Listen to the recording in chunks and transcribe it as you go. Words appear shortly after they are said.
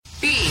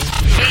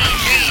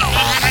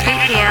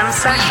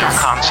session. The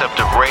concept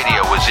of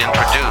radio was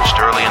introduced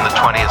early in the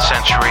 20th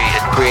century.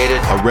 It created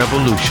a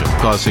revolution,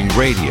 causing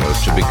radio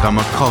to become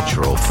a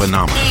cultural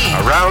phenomenon.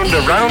 Around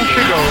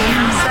she goes.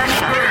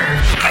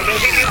 I can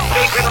give you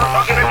sacred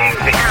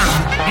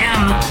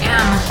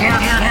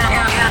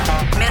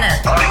minute.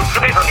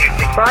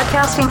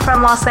 Broadcasting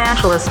from Los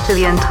Angeles to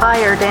the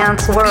entire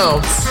dance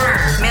world.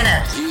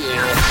 Minute.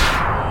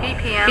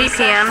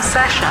 BPM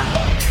session.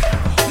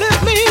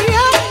 Lift me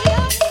up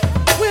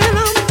when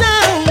I'm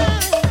down.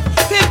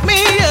 Pick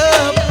me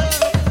up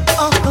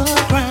off the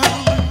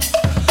ground.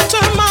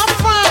 Turn my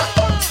frown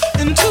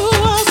into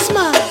a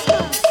smile.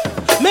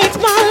 Makes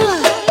my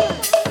life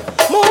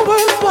more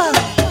worthwhile.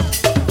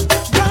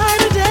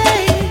 Brighter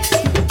days,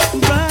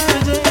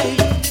 brighter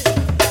days,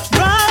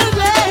 brighter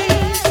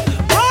days,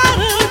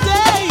 brighter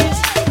days,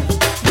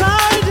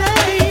 brighter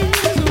days,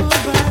 oh,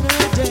 brighter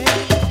days,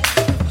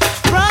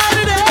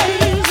 brighter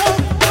days, oh,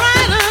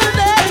 brighter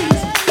days,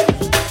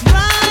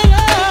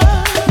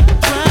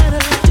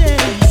 brighter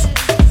days,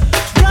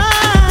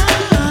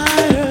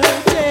 brighter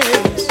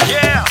days.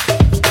 Yeah.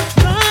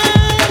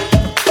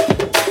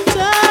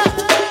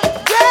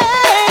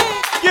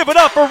 Give it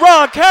up for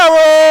Ron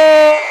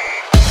Carroll.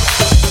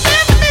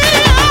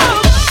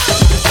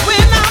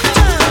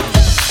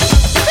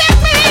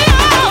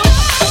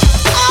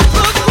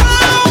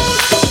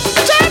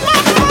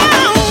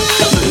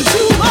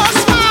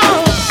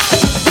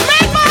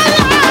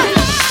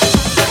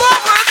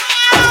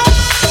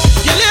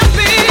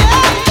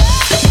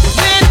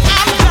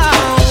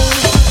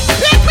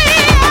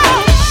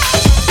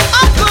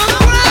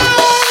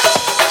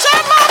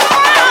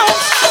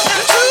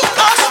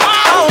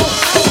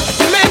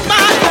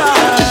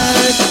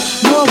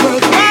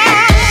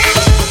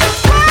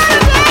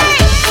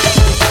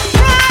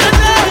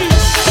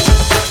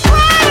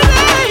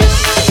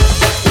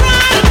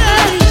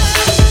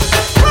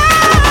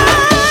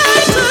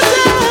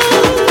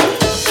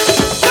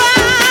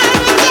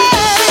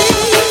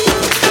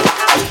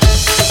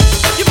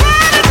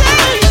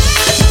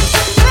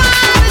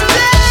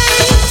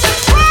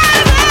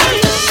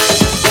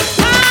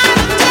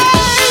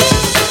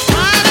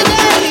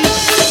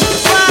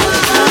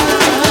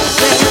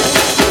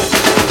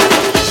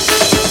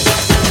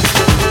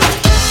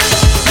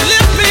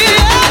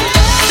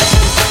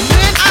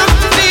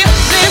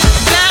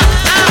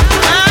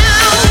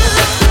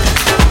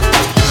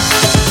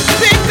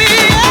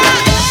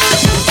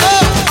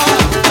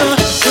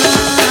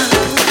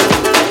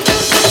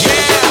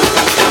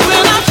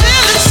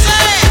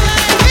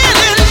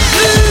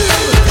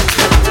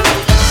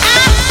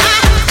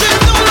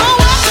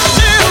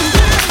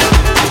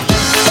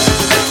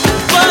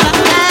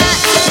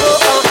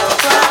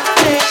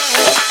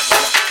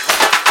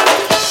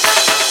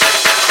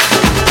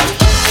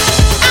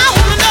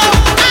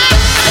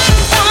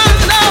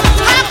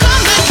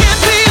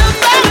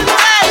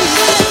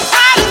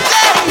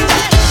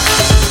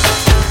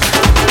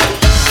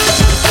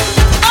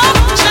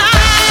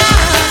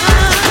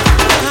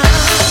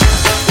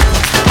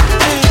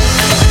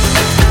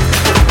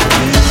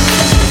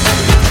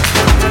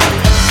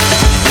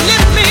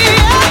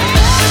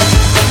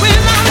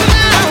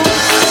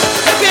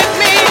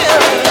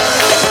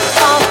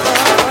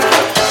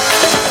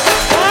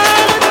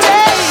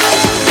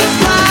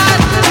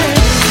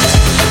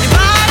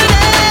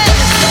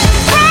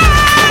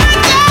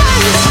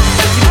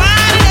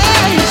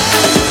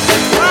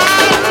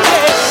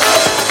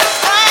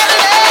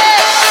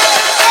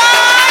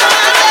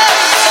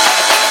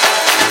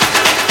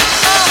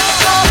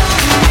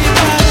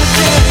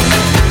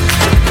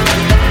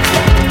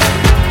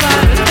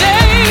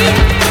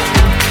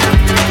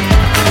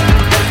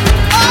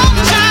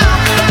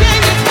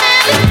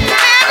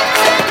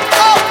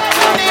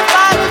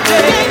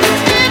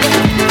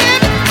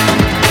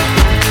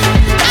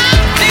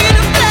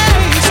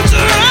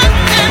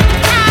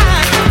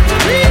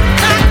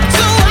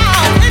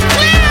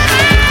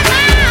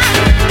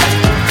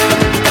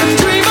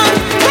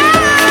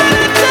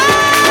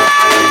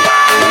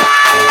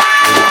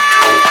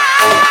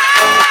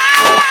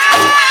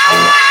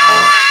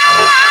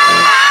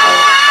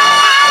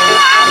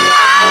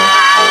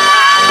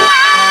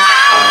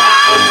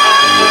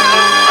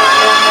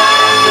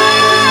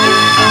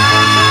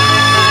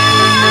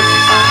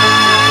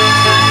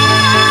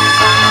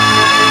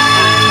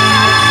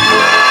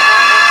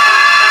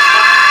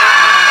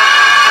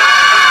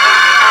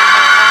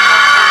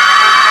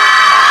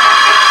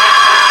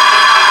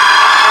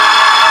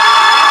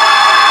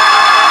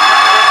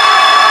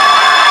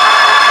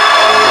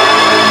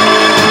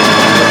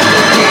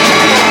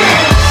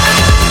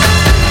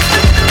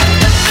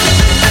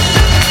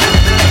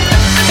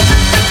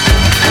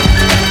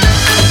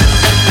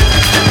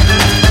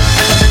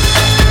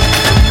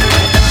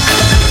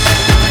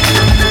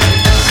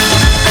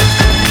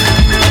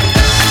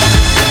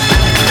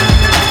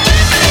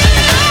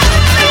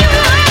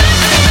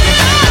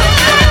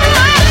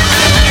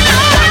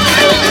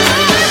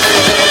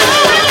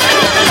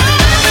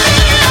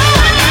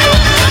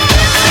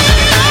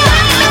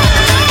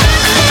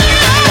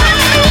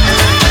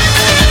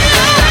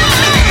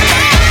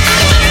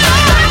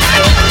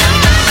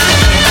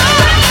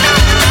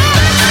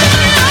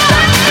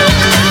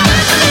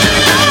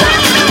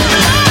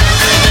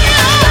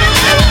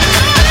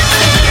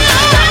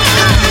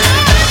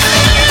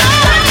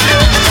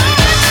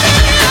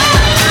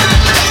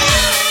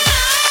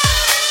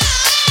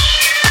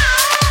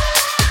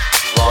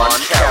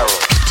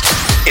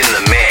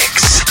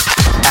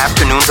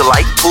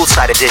 Night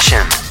Poolside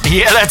Edition.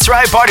 Yeah, that's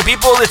right, party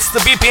people. It's the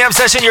BPM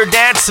session, your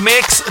dance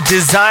mix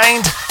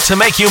designed to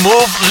make you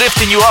move,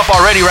 lifting you up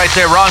already right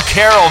there. Ron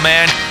Carroll,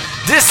 man.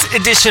 This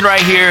edition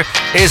right here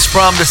is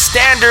from the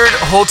Standard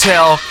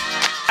Hotel,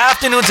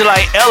 Afternoon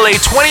Delight, LA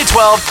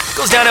 2012.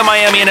 Goes down in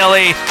Miami and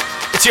LA.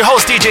 It's your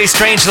host, DJ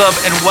Strangelove,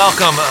 and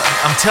welcome.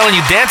 I'm telling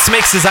you, dance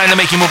mix designed to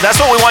make you move.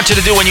 That's what we want you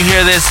to do when you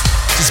hear this.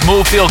 Just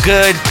move, feel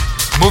good,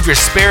 move your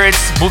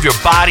spirits, move your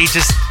body.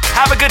 Just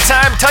have a good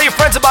time. Tell your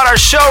friends about our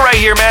show right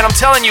here, man. I'm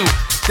telling you,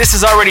 this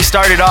has already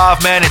started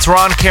off, man. It's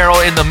Ron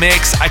Carroll in the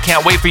mix. I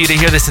can't wait for you to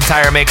hear this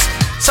entire mix.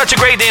 Such a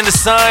great day in the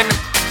sun.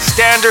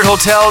 Standard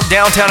Hotel,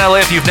 downtown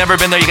LA. If you've never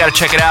been there, you got to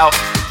check it out.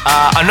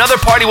 Another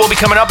party will be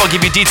coming up. I'll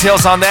give you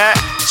details on that.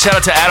 Shout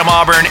out to Adam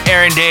Auburn,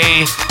 Aaron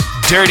Day,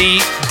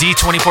 Dirty,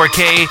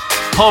 D24K,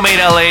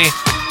 Homemade LA.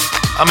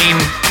 I mean,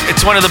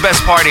 it's one of the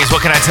best parties. What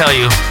can I tell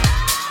you?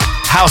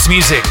 House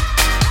music.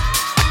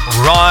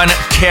 Ron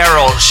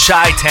Carroll,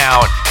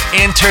 Chi-Town,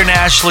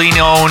 internationally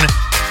known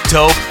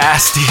dope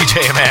ass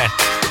DJ, man.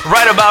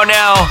 Right about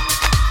now,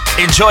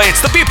 enjoy.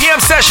 It's the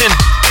BPM session.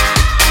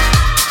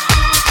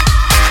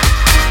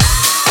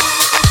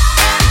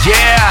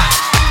 Yeah,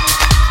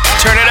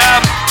 turn it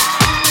up.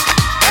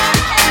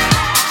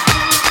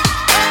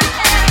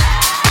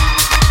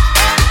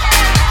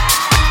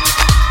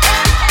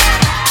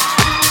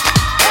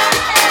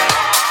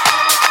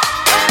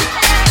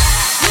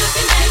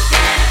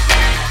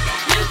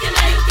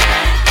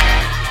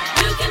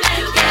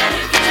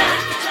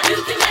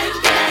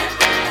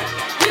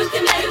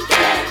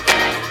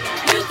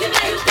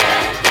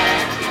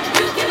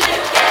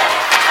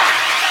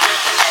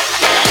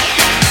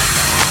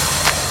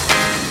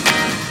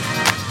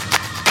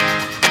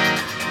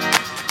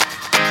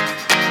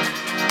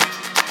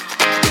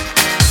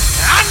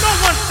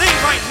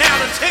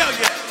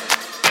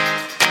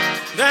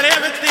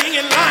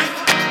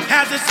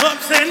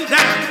 Ups and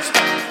downs.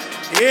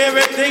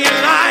 Everything in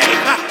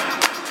life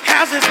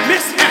has its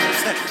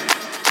mishaps.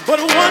 But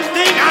one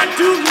thing I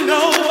do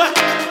know,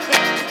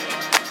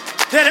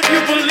 that if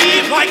you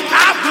believe like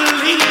I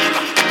believe,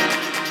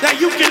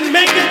 that you can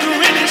make it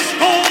through any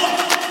storm,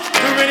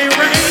 through any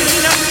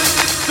rain,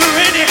 through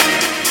any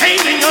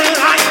pain in your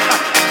life.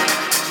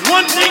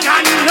 One thing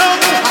I know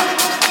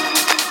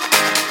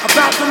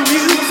about the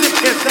music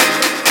is that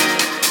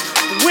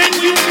when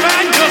you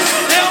find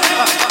yourself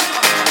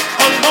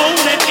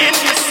alone and in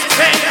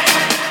despair,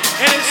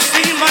 and it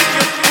seems like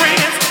your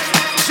friends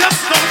just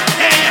don't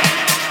care.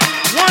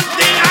 One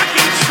thing I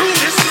can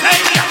truly say,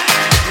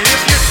 if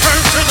you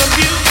turn to the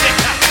music,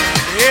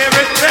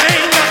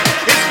 everything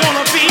is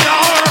gonna be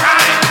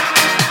alright.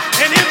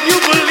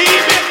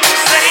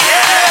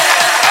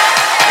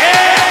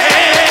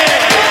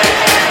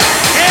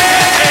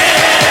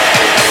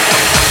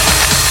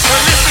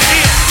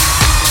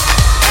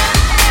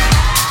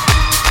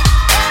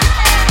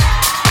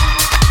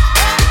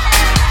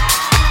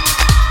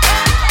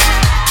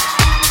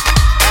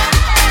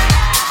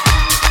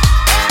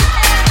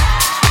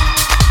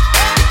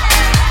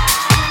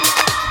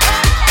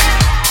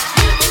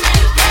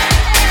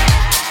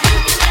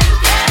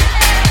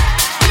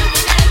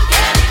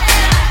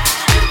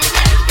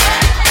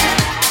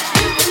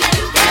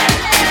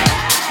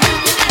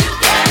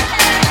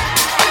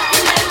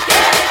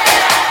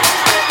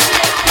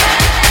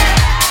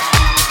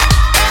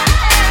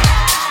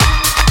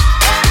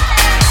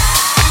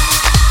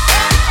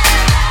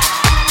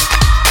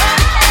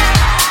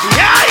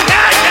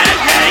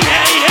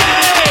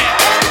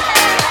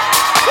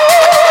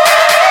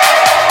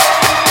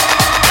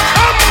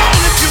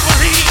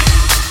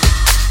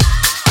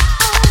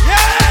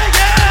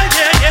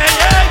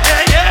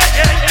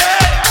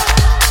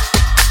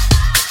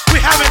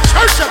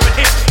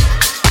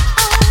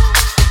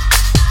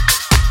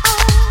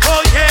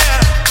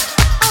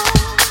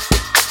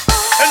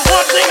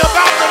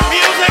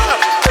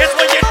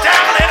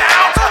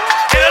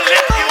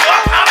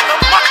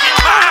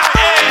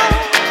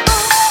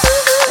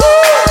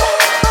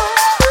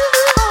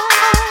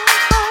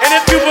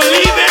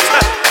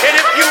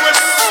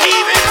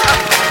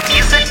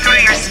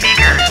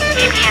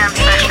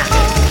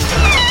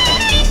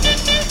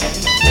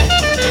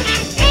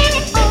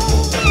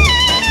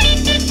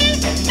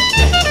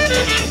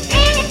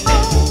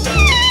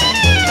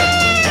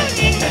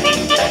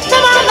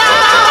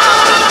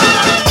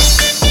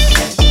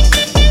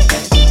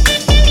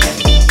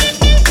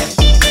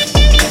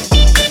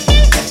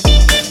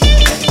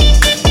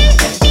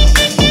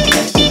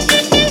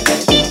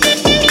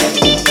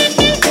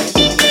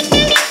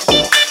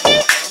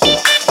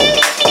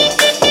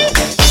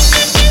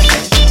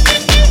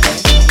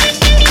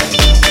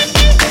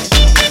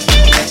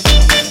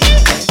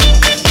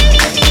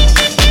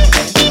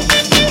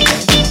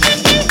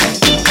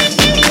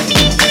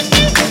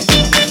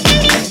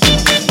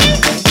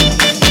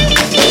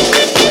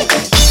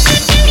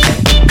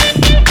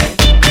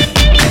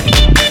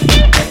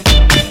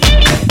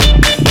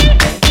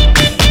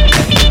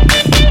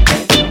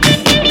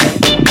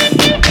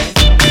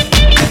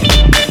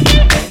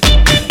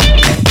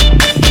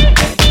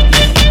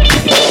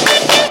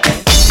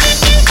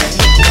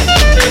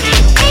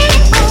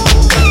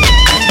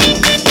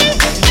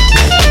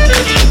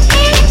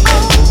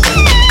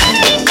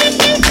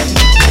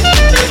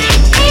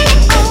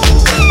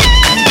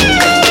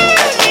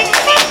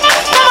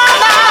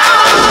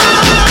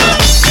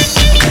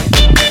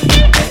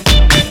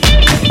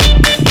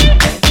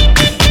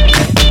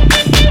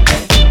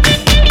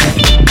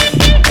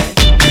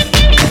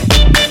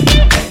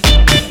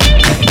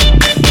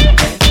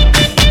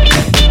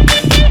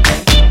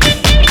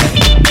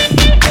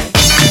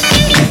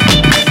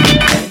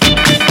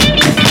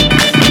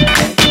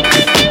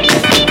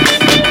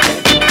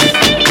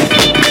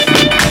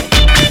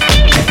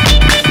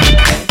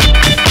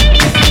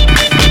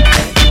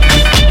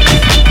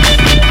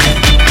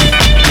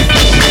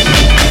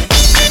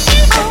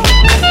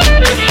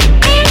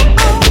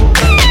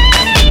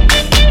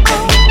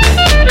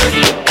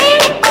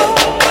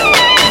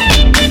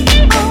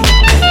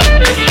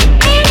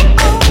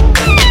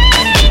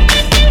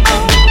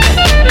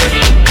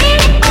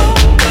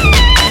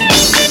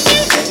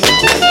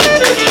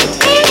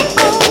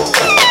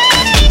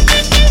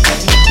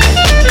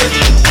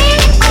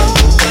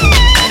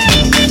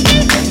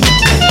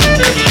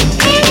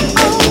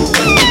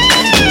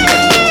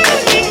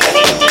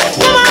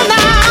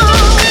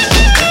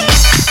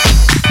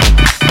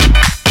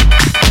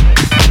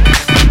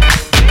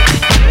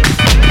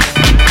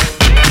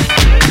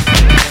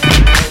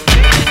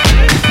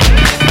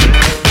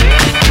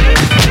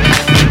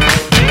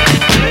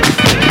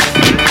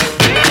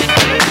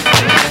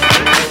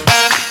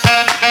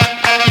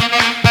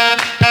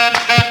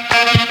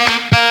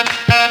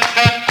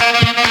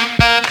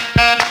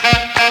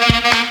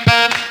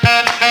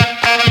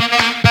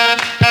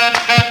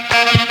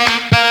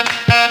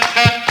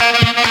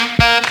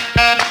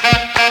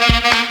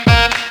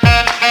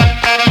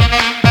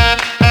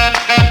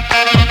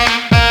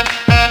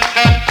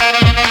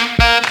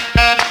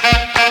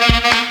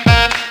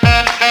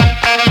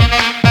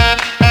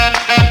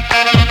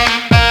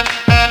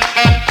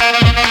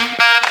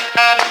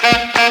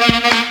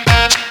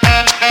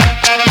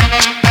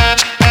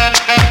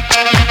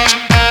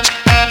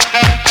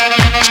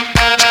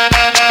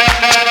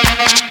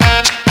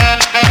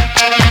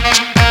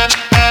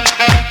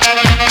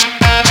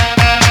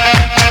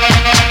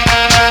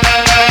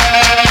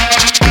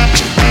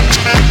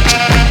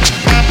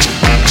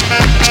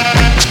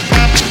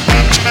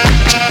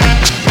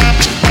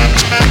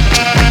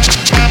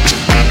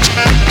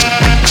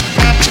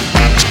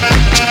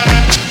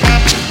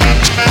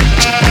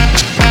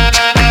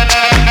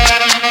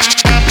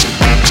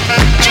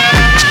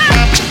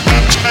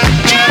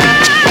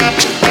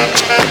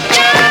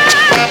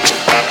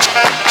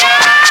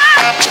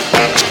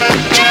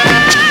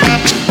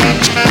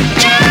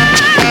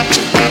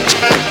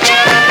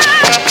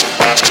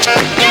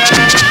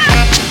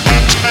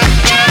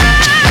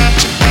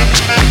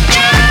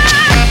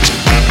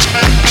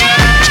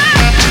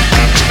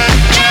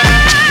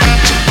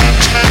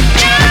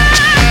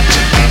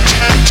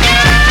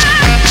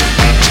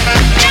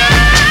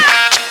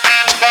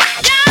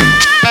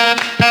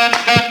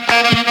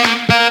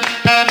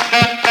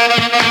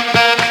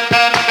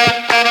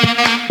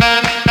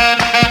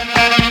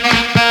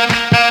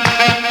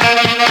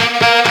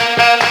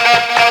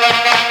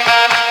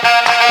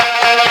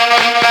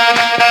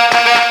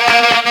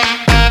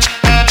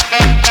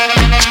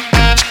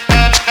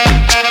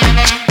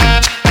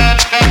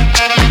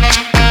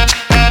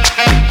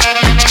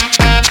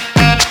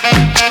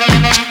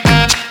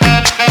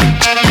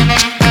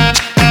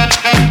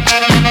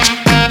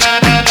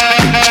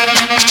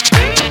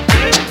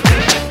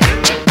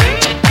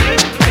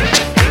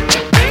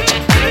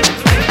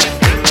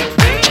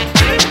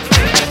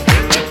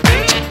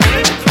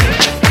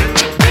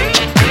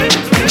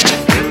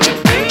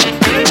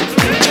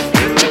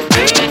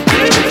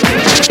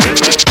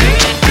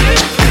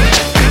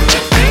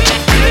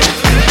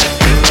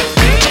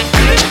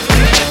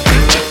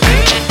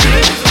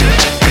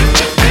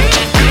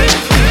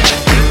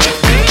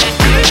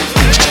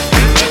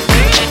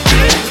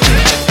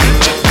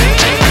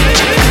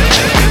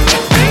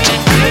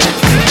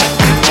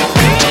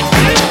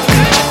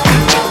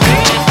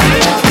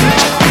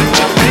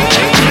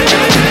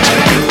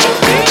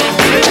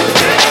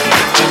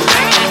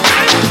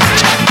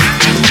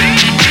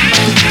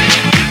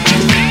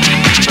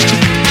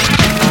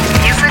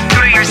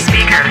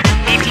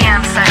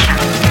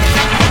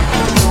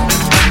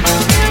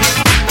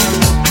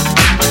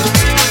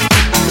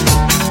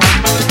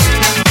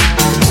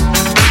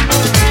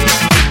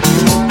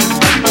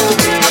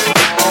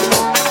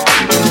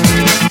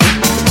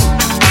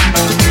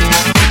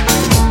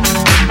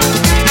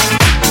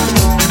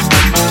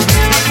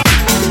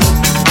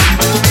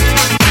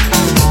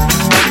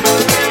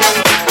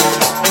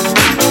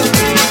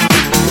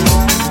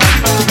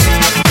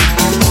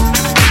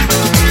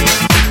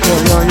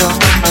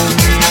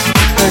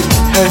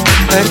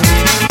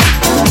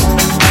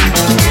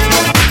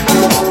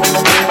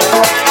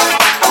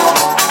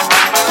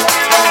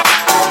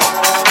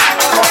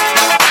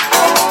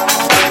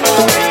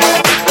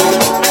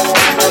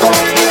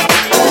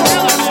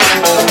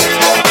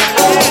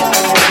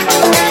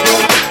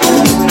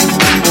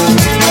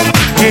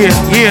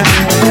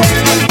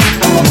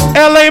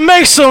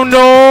 make some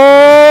noise.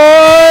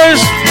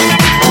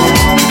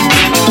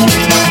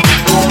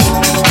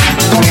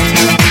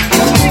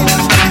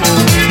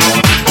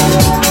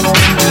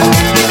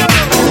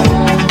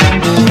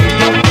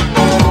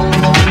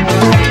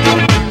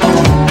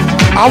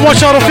 I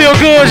want y'all to feel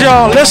good,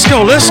 y'all. Let's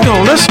go, let's go,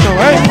 let's go,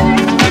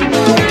 hey.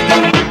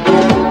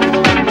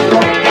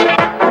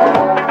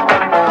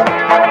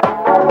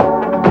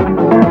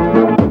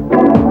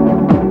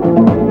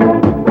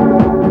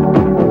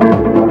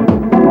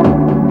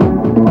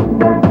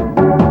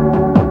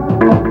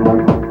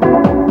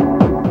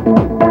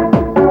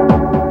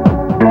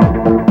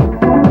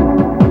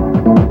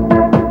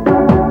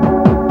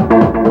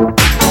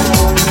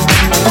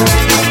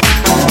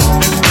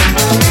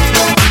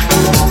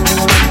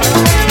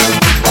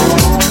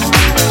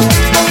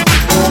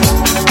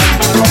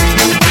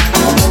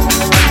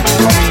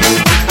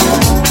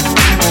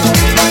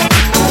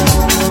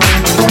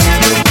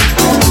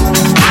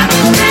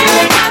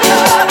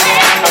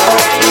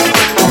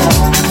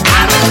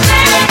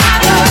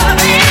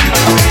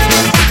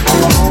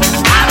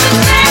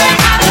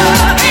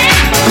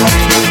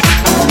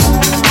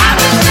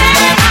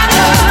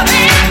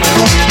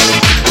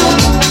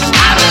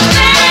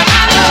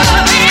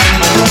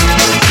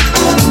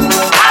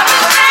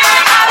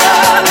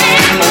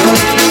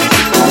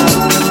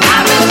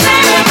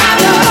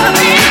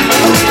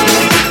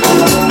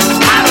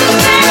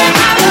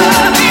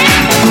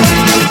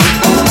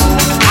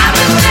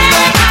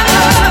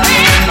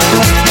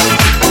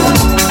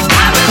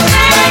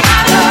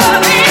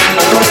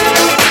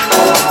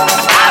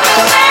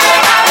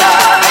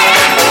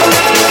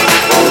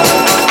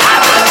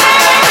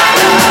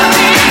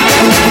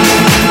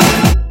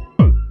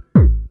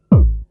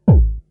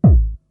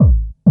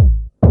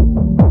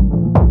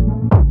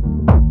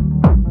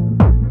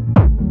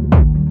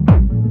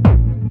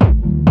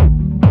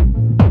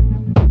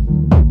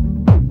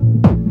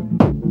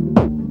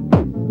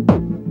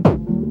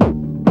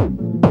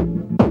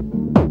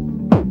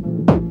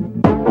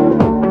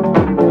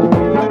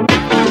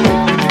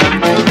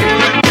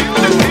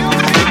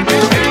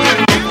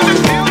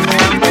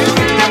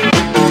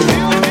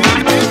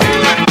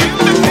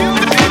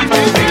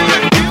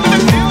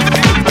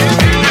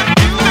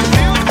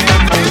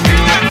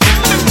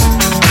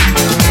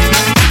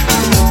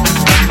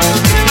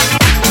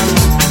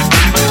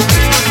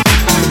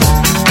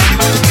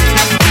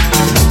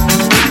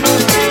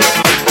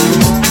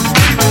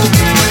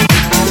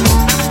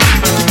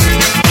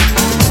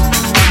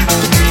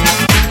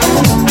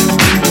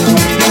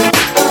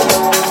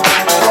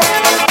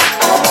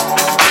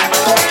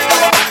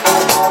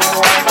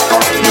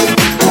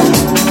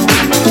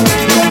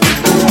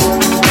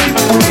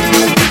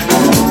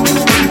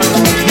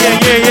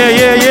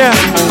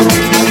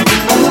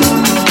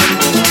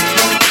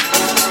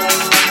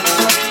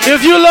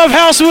 If you love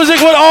house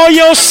music with all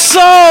your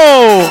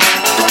soul.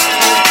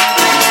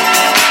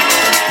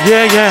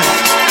 Yeah, yeah.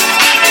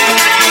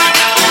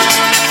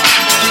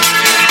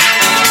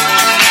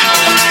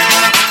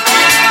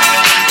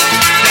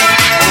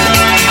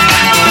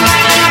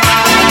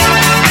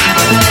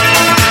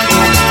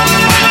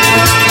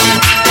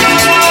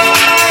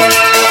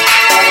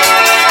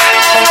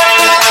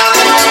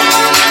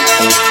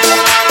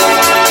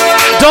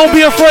 Don't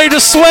be afraid to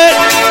sweat.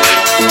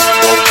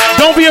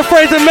 Don't be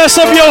afraid to mess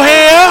up your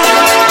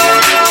hair.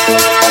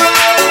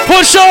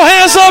 Put your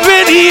hands up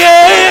in the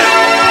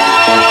air.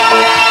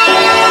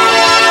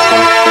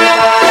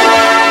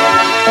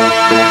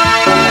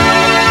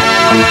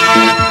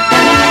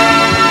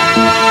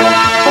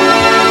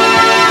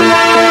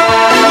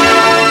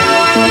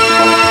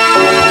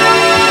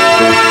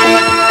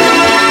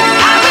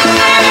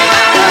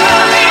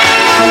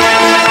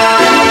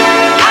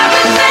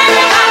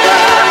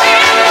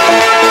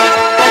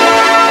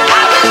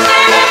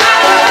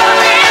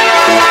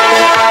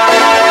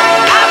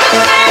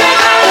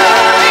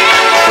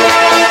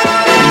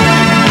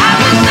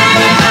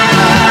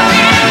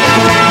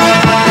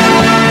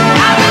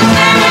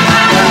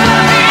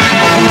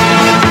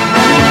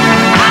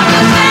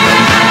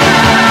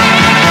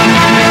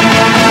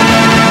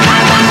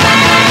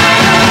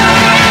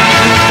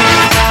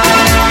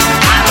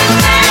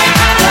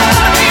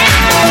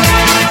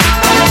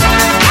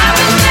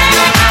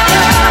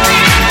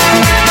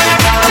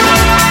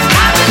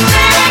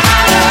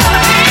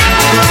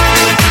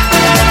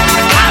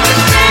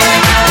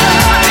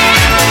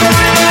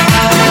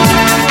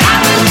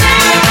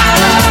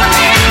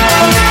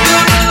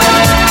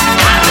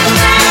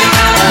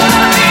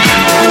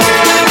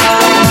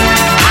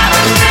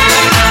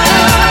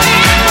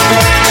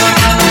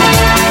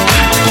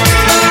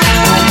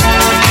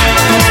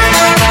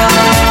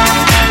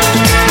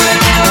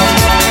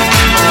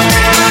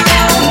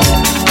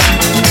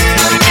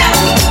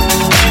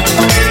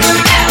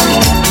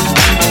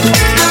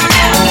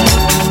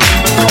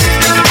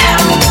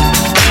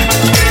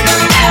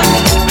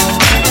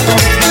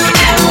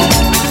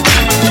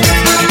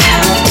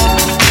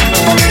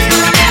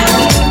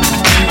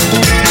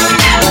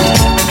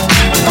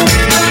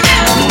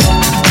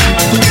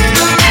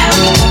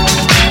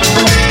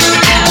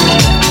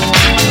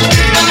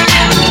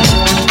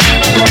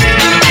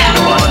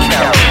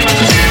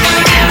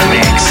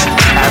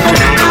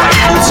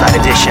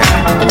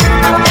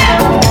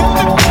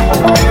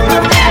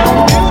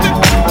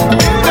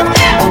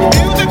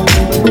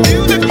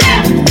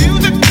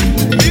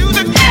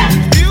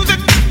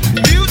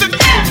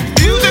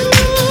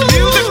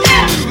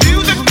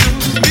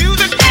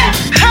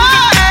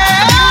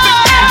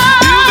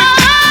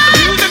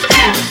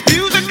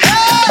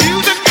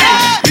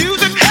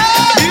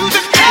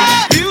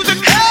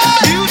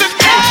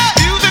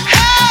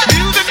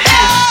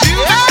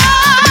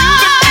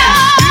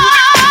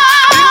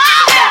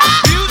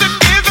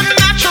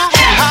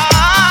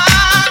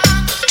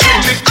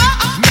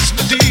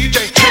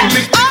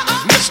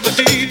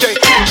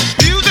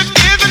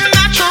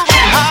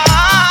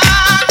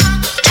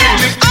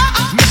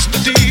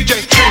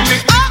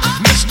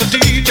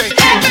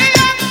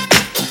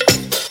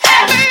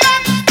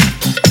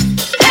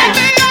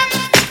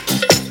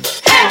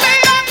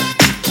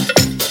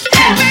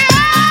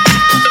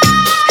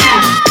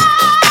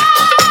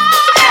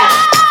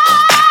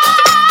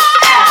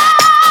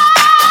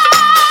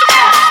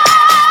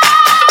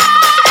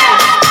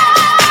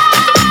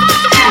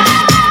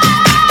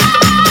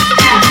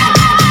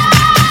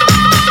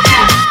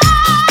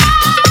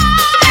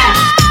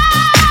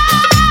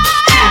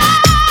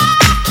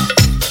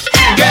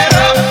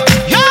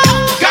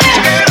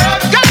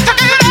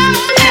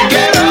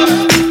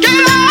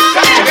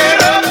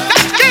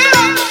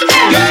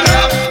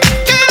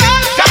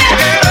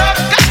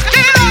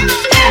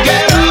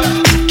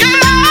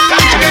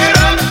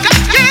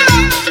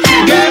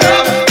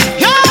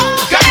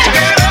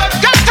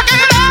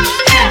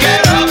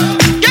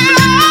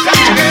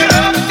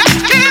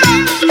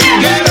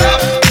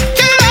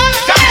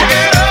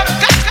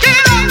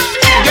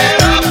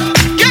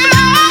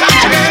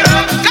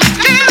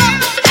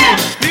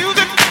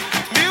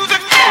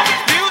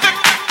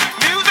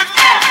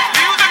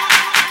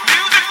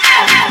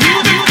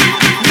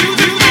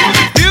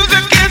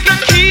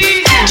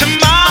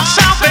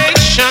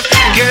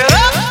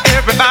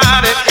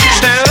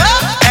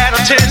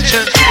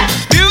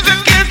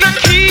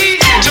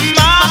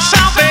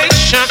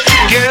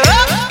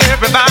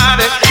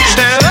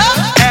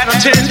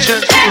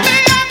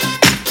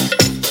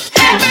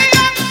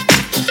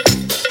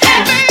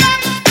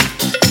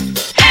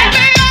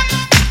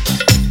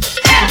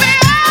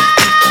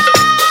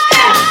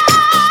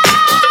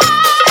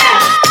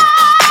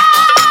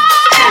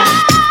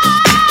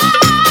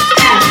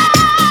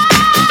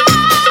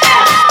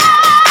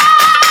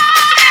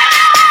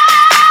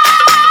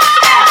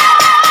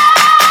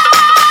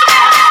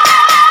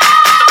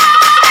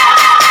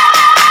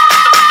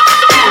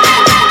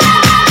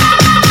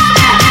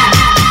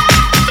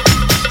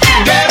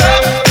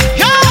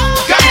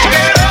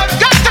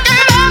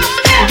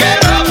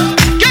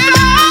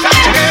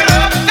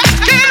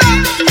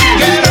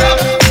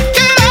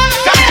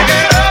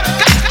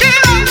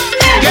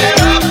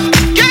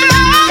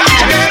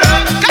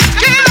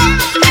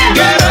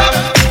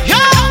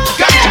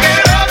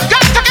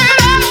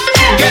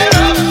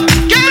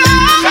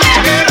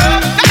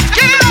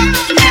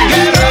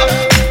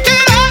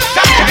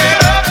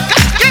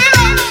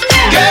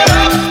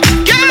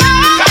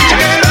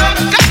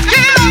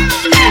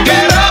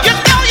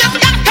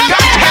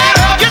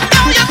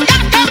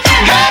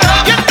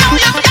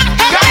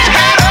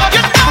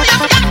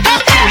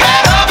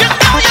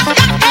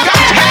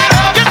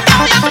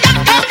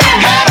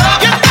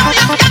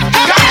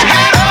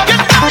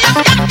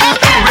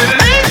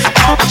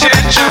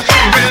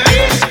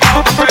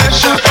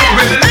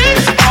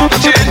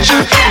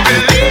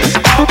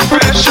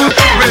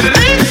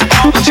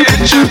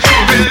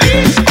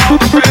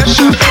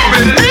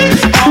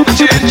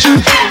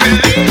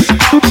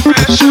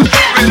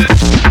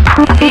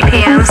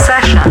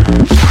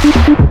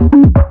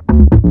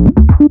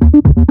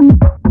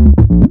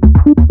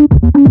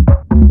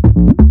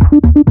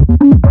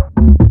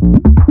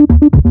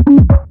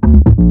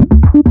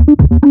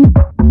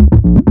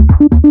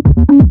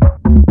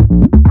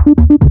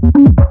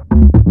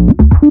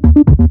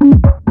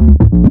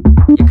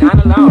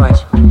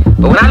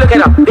 look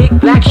at a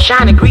big, black,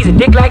 shiny, greasy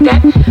dick like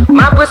that,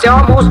 my pussy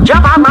almost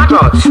jump out my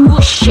drawers.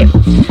 Ooh, shit.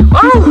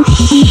 Oh,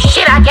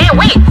 shit, I can't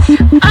wait.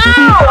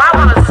 Oh, I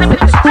want to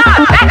simply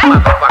start that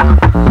motherfucker.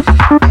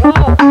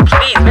 Ooh,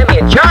 please let me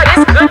enjoy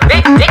this good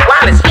big dick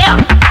while it's here.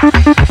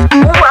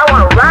 Ooh, I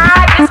want to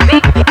ride this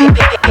big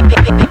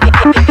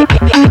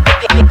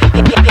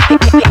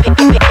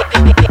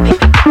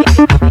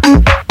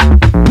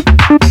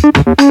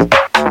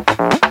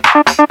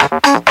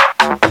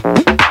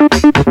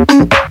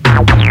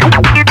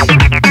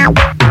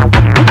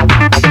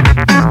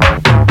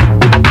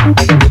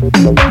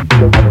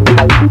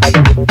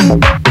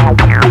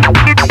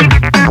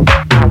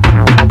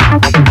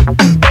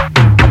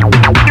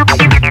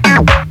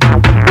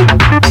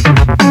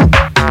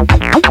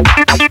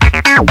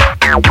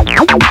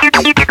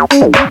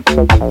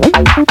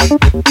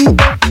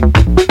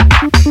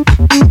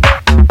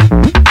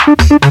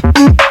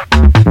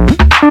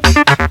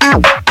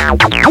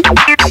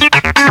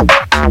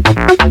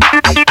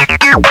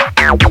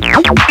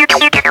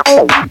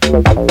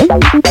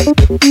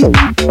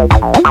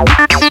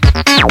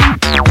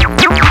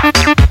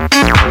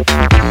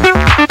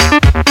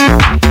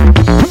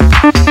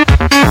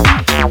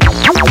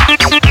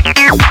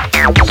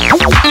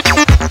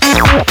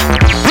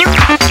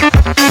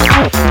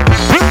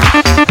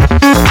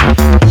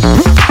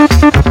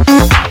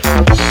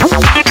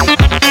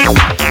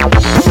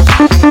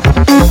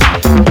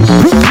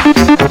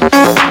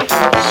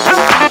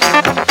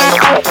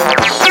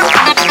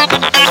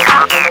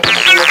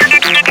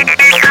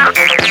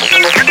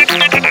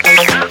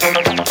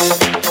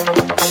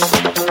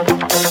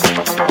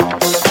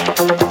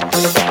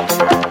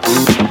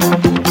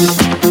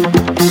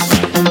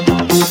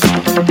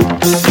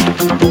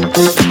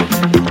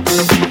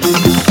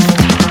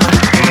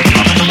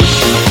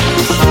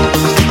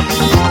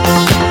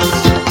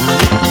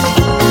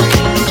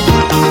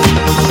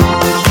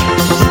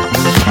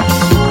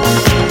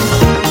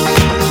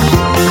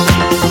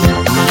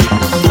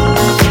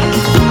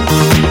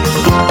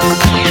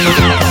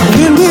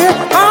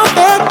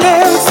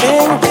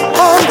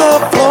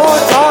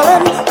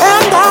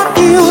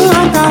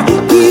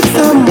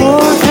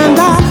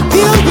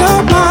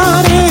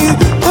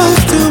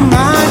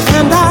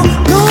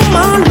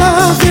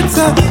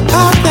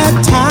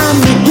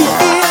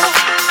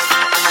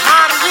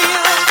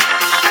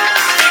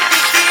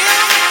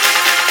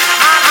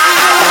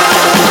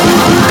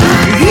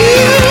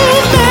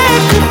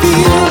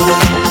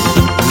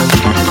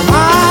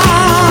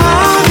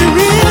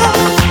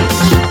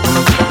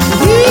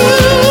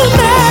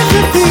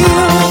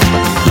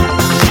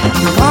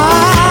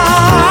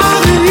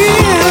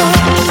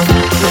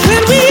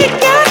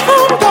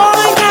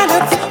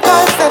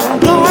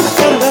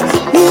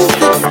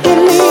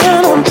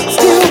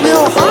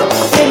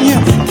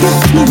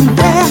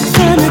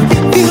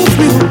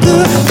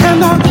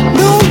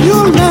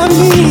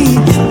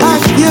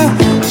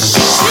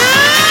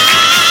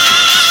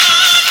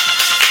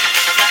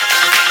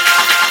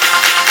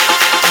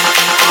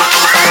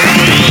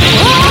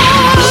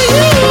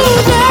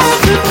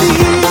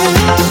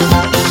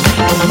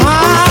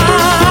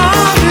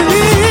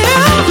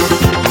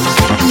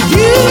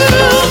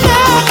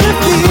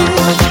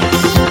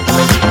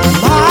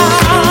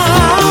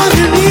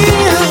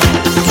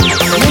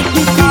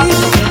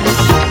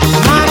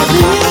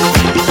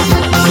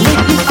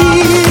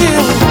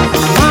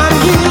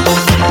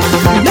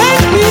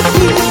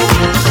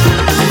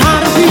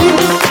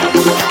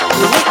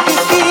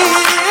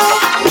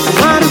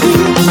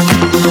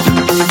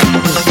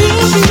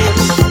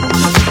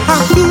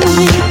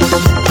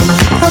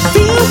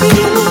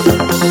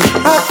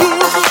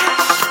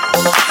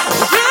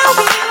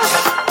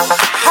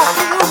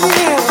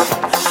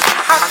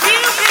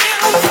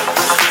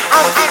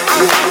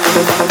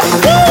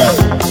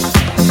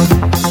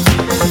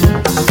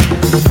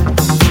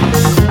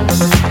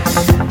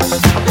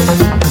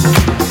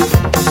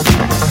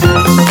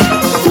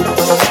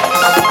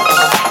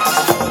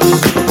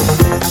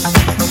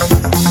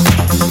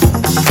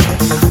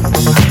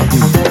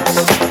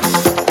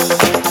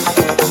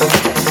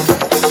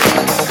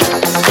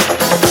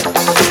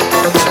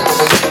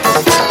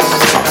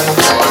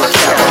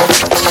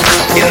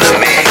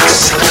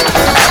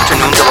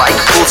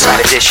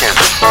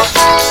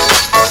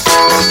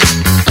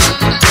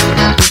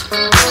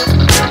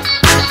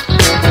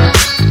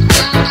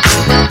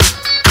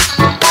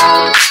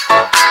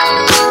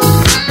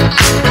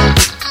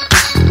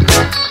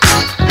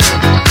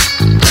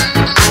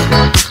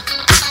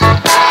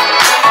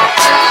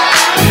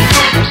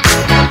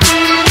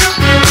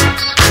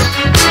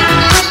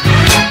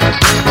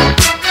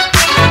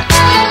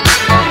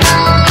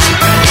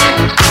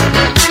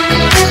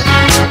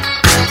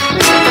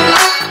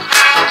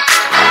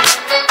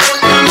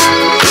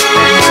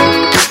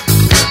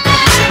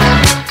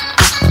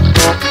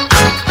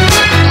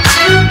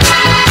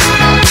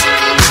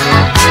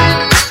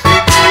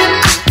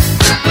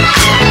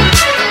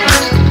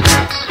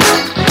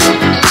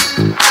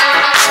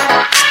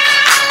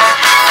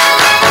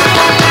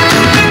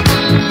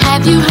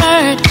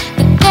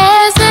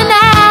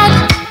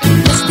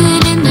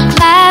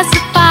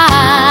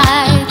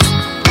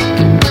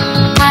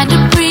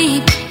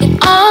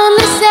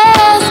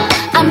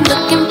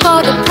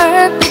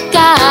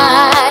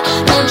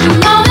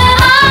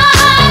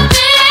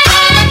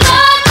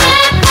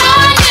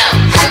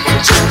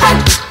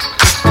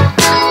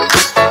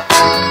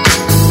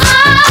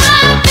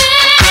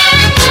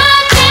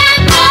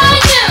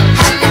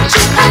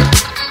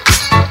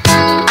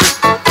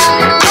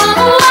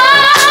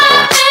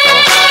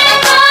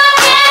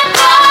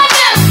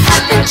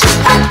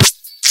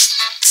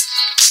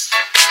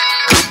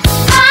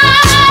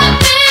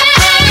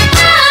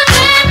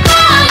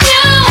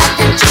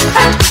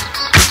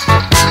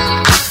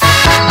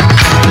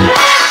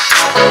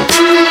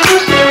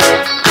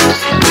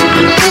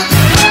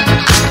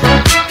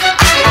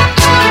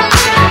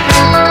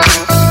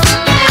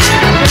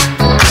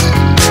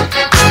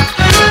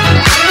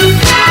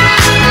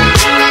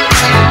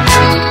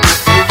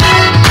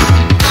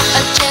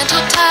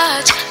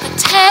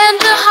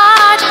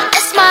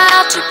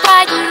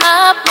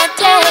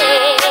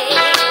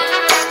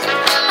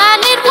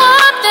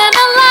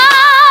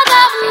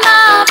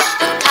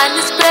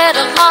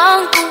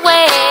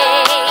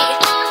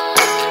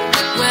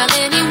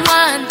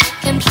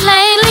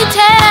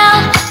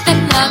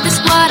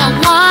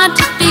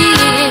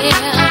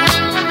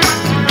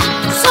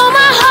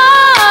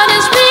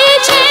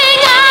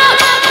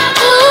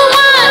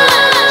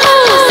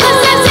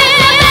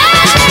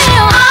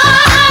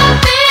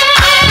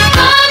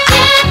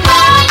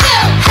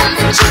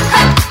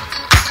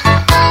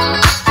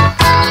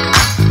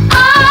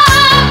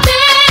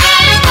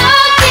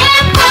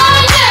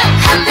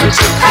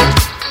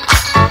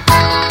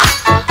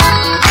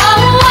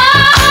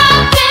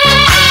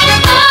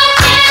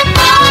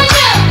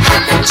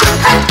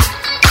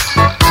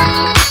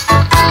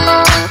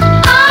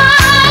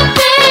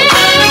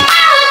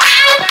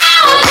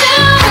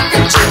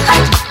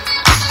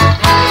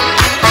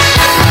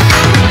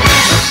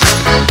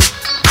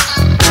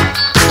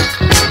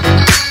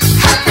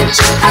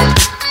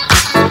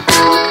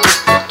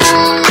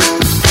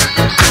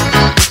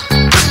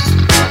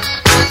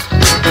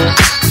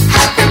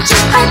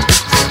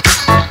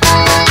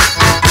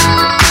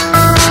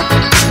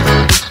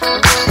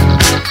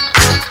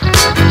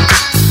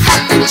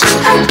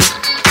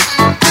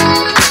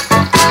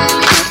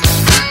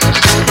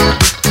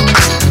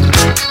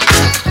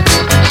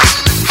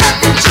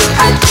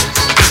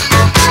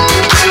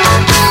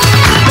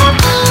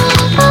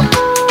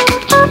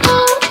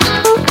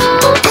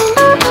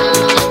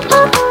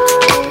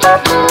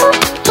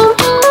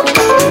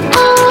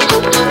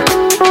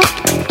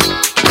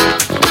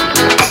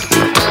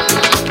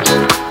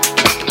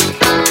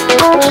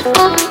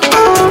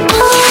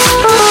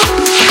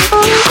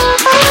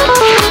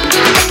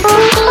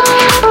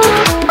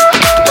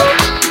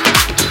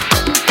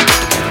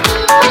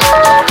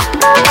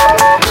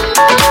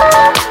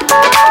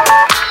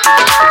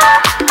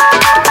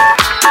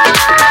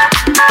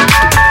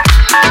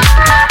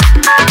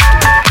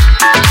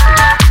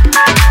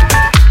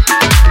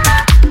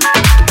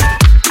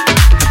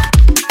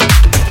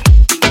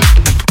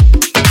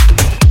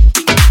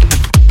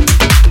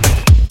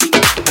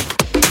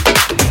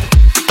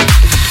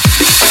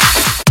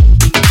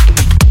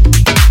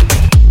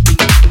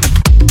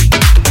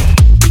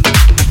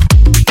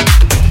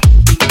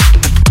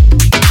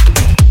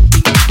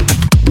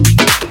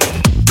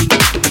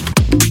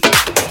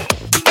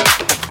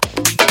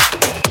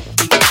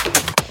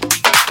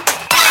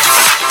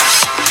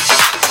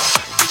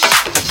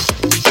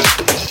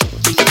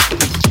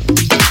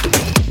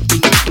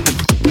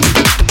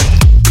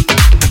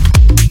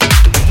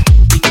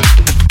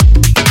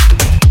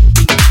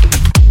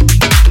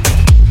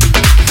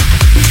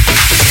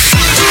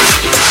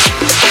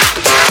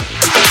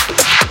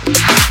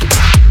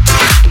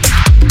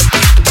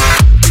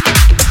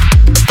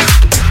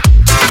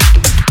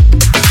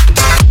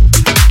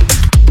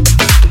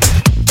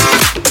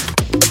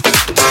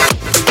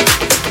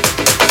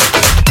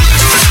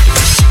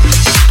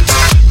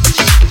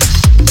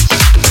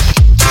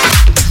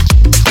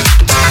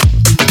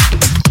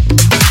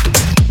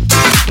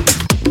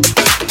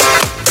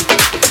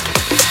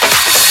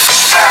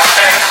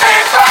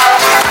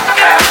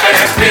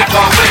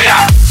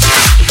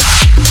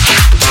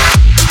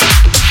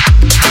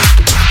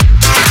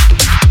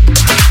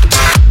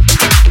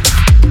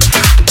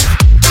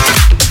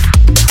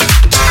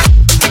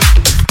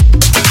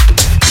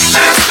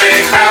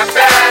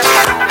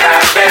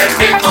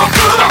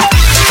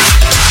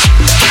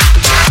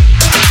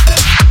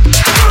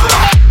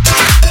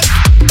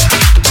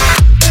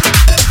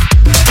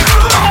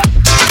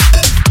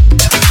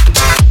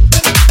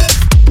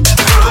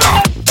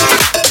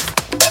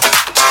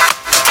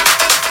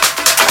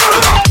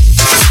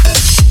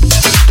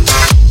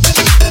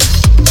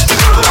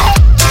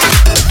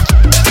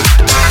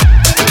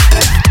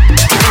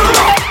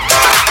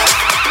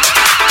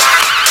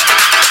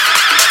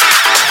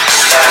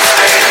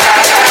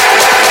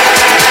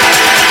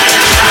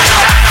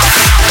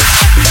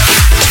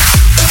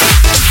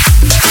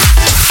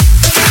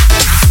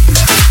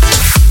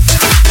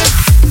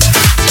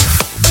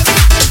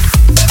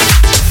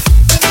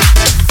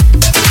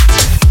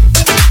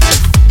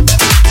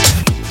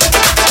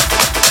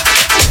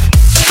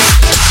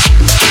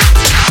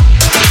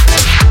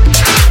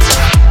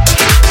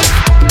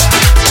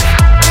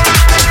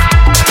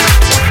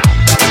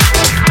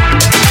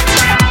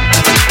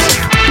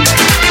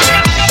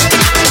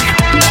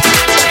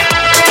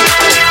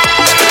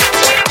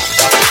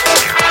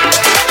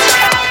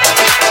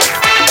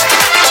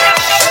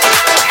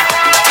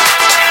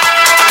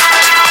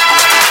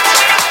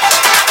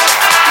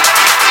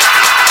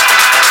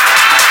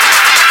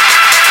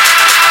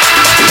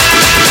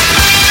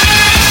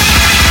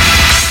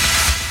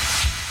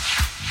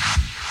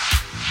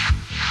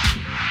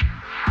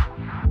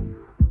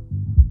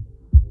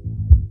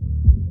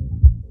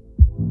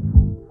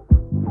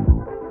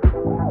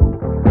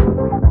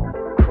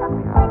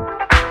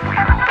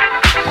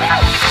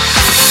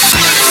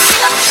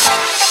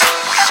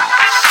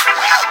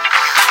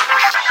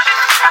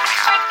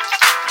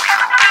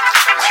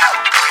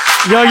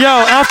Yo,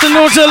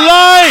 afternoon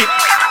delight.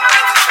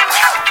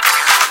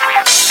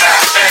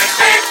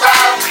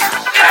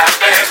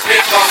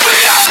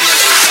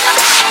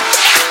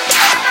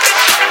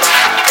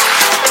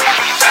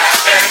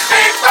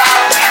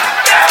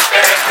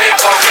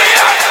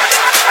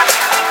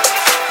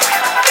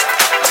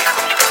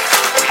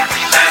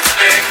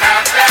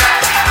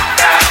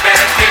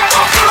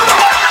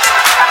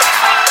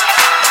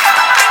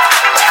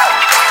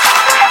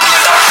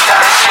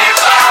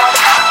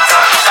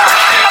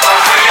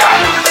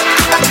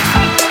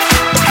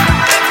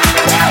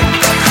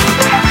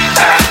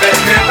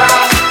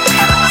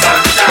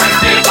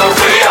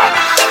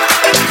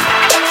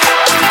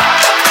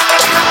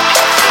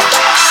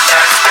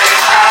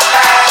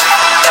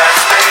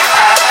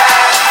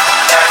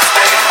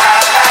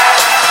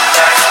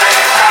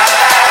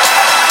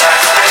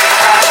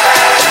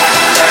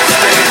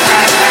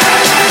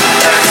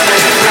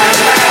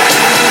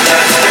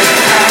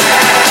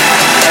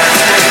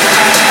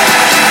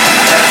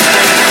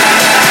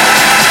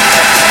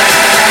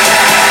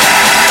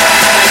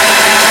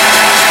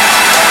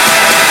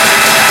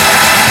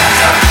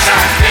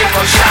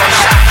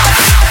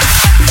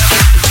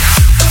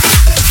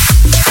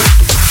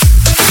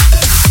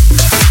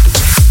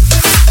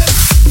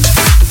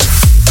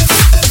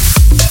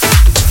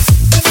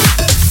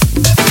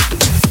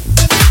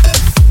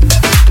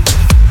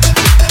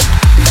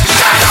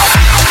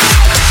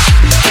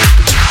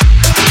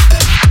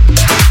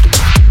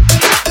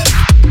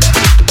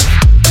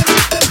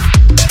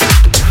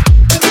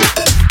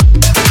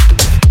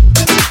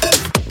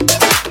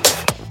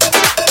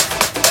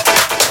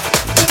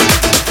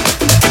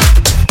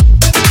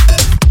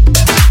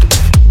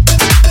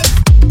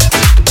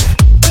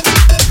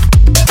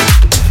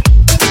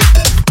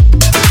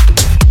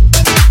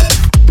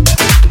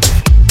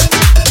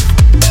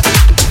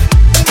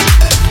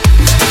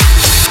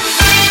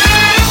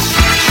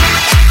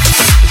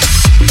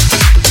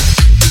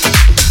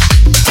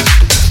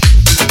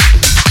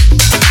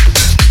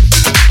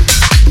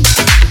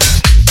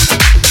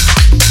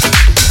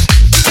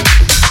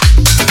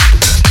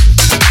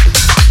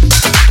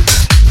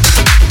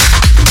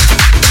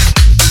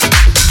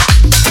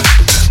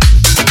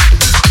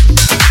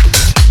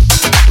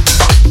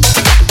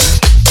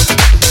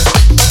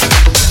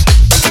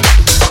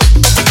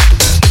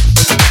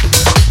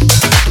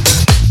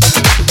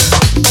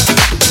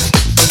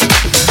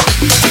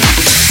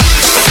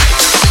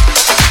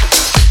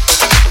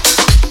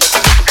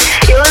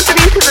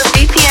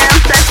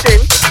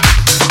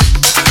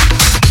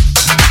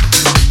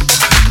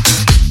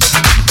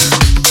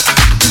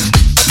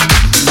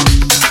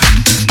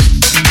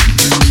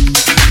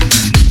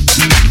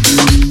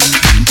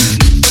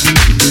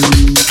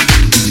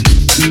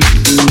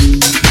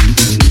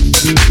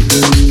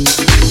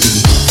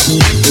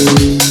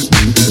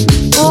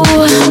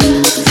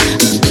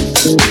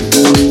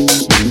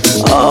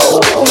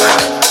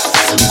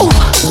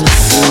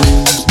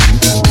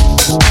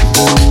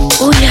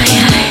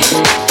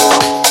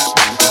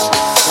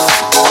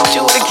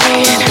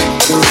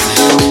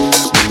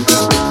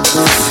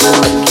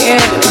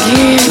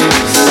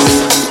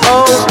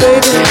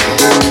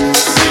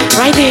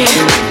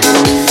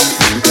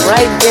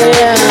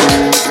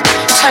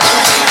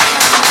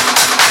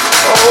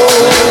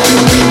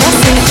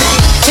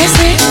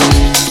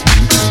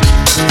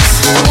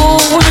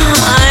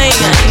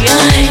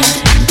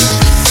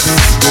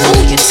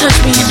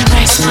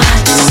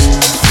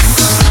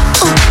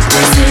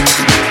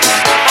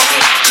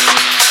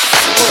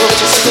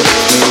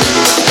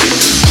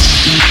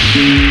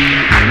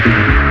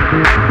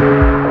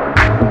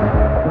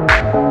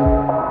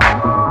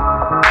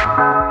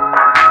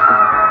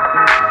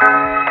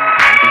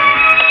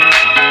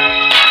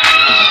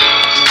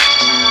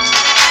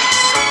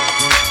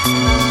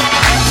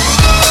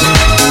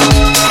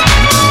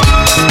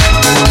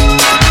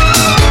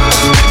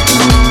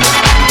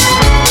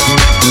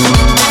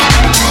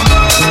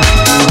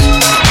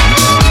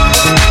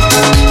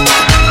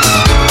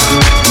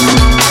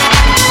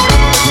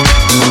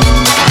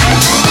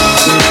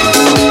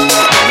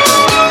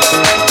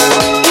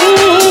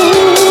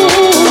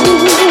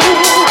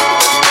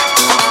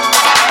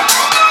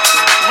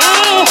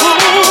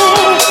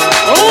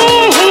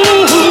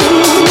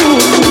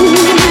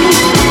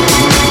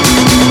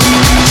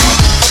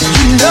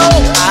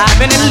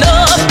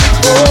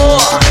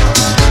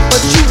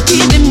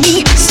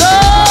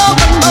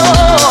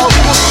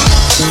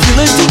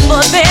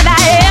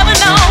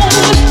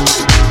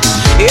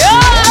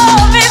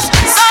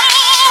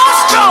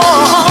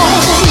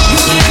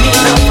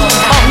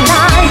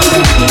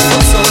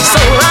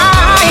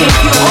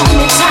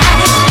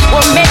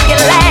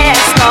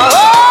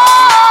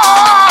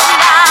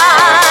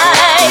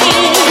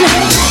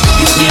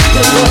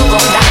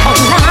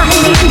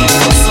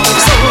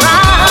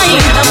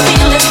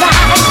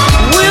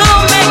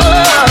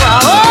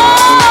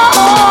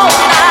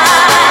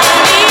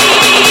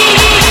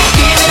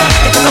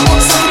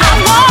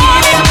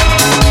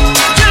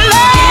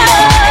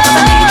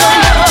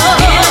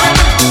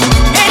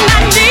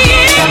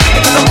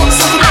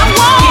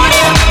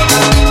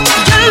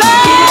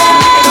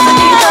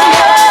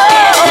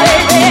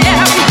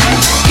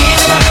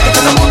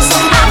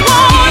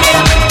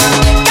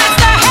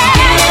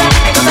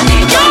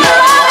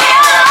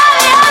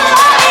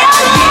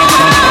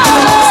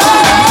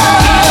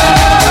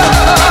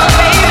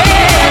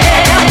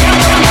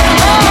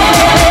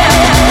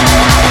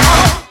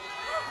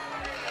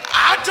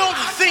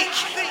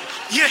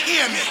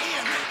 hear me?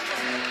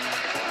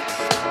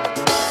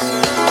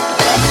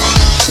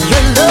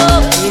 Your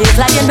love is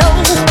like an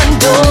open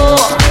door.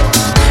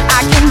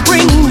 I can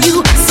bring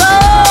you so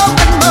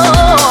much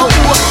more.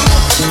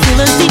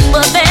 Feeling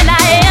deeper than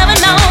I ever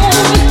known.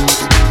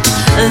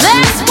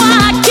 That's why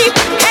I keep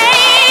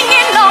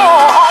hanging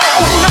on.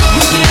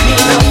 You give me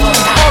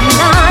love all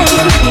night.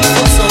 You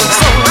feel so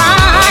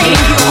right.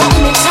 You hold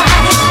me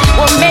tight.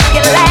 We'll make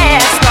it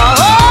last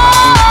all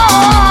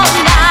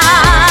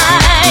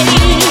night.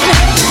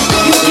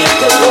 You give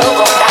the love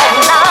all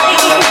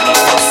night. You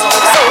feel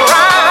so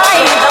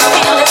right. The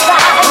feeling's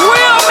right.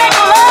 We'll make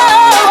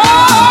love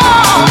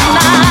all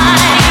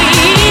night.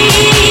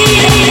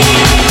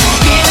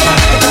 Give it up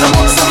because I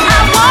want some. I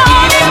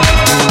want it.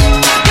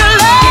 Your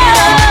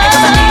love.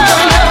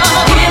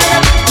 Give it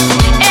up.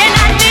 And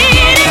I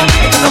need it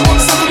because I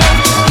want some love.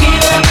 Give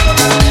it up.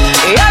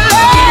 Your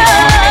love.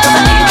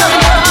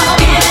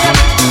 Give it up.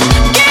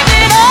 Give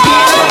it up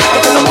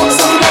because I want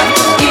some love.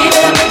 Give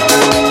it up.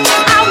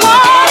 I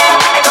want it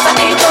because I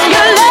need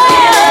your love.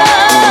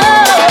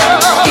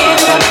 Give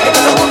it up because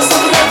I want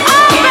some love.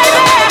 Oh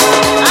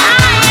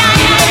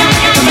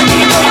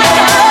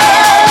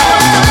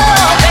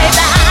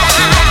baby,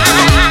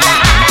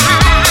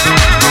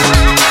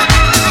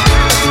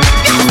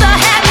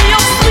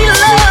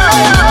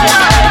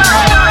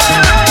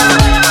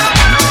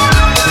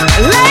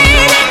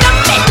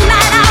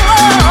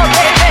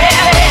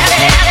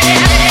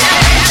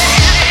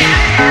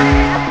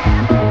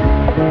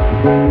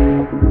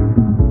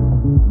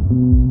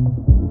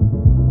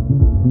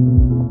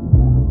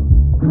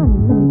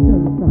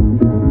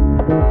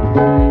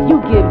 you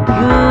give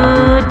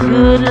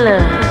good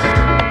love.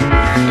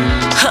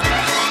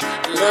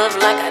 Love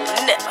like I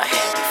never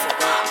had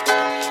before.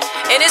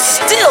 And it's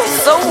still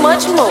so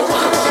much more.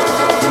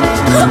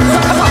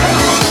 Come on.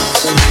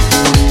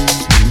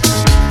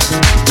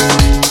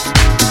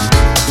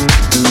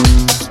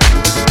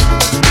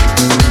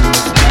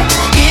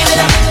 Give it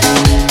up.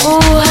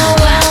 Ooh,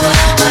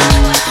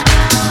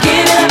 give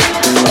it up.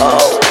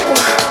 Oh.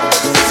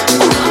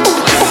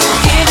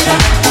 Give it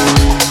up.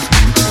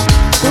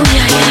 Ooh,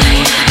 yeah.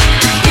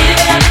 Give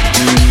it up.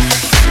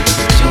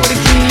 Do it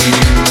again.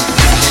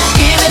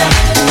 Give it up.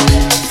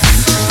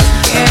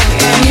 Yeah.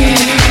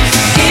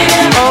 Give it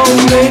up. Oh,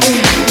 baby.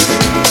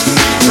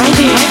 Right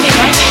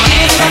there.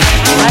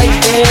 Right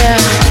there.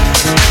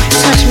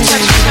 Touch me.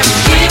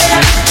 Give it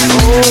up.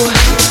 Oh,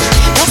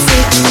 that's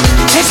it.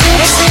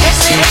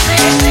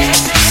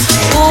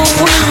 Oh,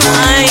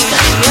 ay.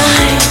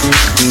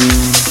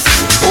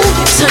 Oh,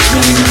 you touch me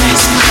in the right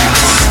spot.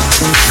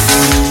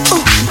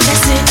 Oh,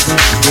 that's it.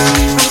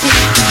 Right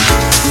there.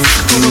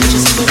 Oh,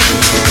 just a little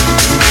bit.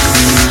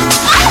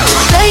 Oh,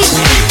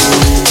 baby.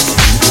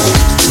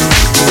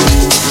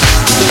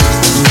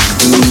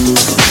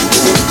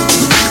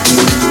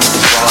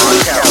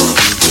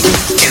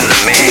 In the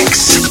mix.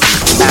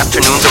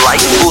 Afternoon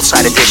Delight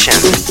Poolside Edition.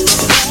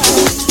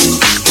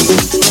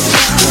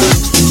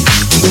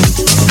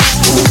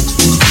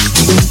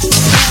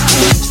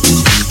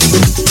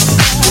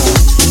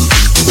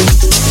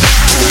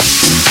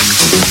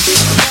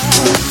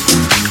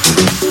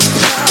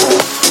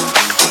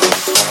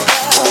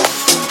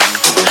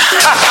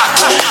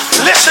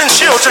 Listen,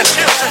 children,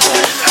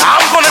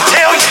 I'm gonna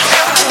tell you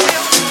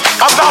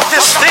about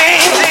this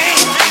thing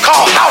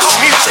called house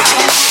music.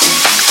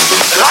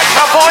 Like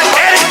my boy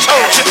Eddie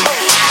told you,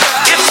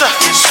 it's a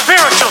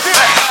spiritual thing.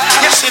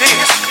 Yes, it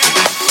is.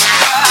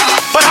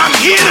 But I'm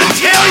here to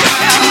tell you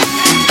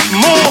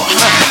more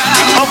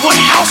of what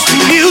house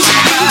music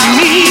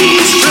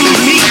means to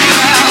me.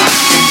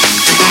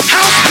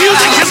 House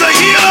music is a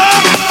healer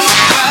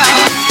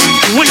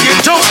when you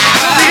don't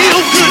feel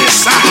good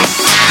inside.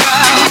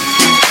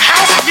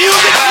 House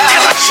music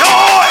is a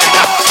joy.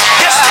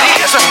 Yes,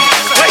 it is.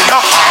 When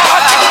your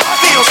heart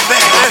feels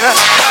bad.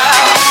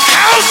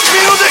 House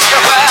music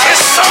is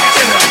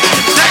something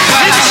that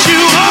lifts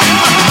you up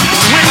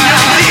when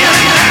you're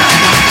feeling down.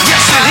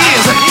 Yes, it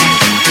is.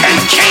 And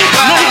can't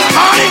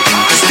nobody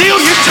steal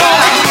your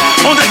joy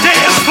on the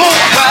dance floor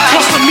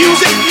once the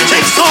music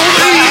takes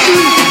over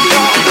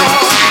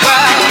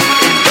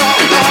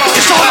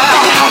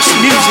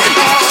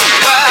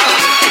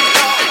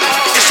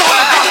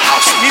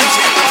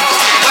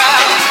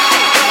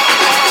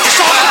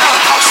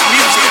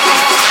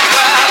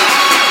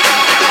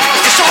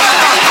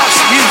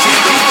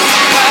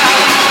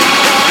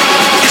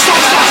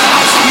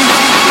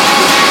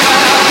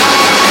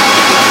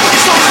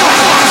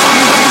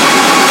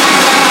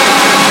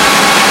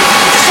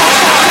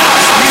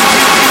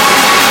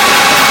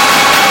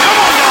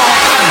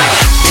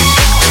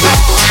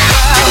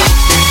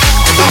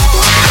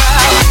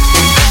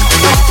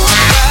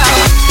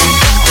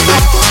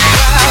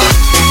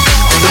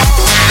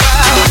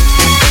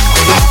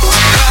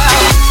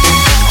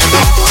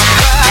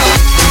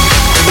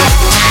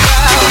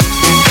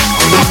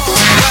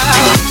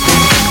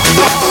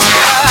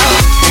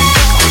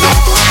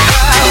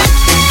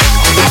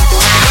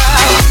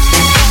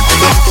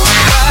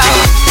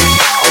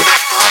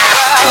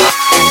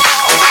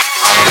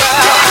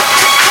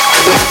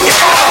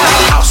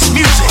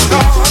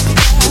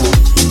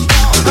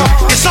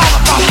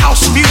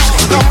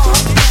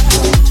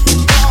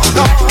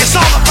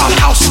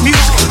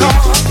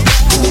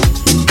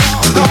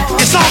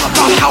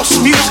house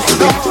music.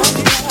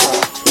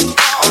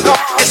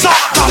 It's all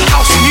about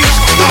house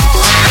music.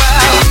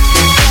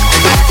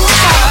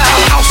 It's all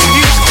about house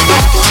music.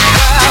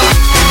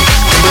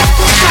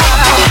 It's all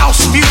about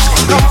house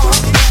music.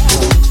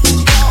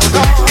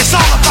 It's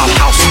all about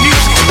house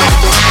music.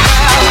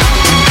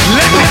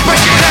 Let me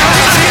break it down.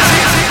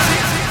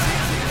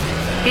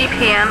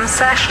 BPM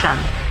session.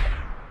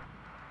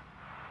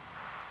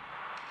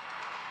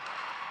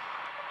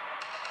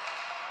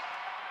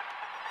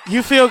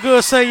 You feel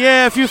good, say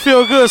yeah. If you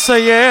feel good,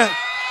 say yeah.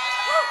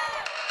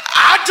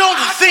 I don't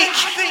think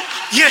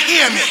you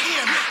hear me.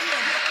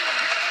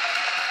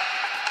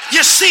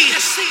 You see,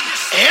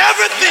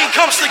 everything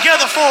comes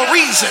together for a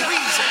reason.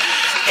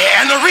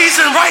 And the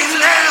reason right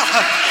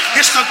now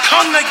is to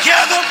come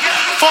together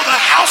for the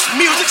house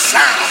music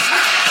sound.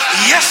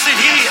 Yes, it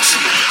is.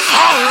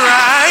 All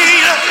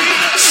right.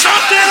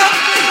 Something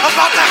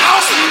about the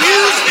house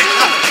music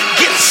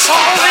gets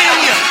all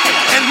in you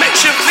and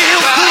makes you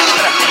feel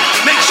good.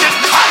 Makes you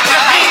clap your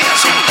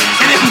hands.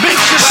 And it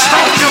makes you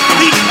stomp your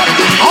feet.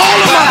 All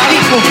of my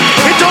people,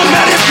 it don't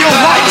matter if you're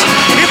white,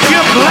 if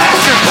you're black,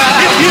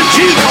 if you're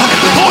Jew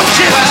or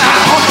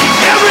Gentile.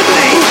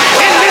 Everything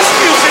in this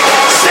music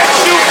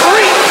sets you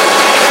free.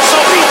 So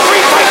be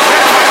free right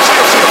there, my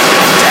children.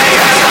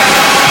 Dance,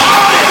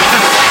 party.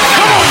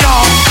 Come on,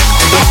 y'all.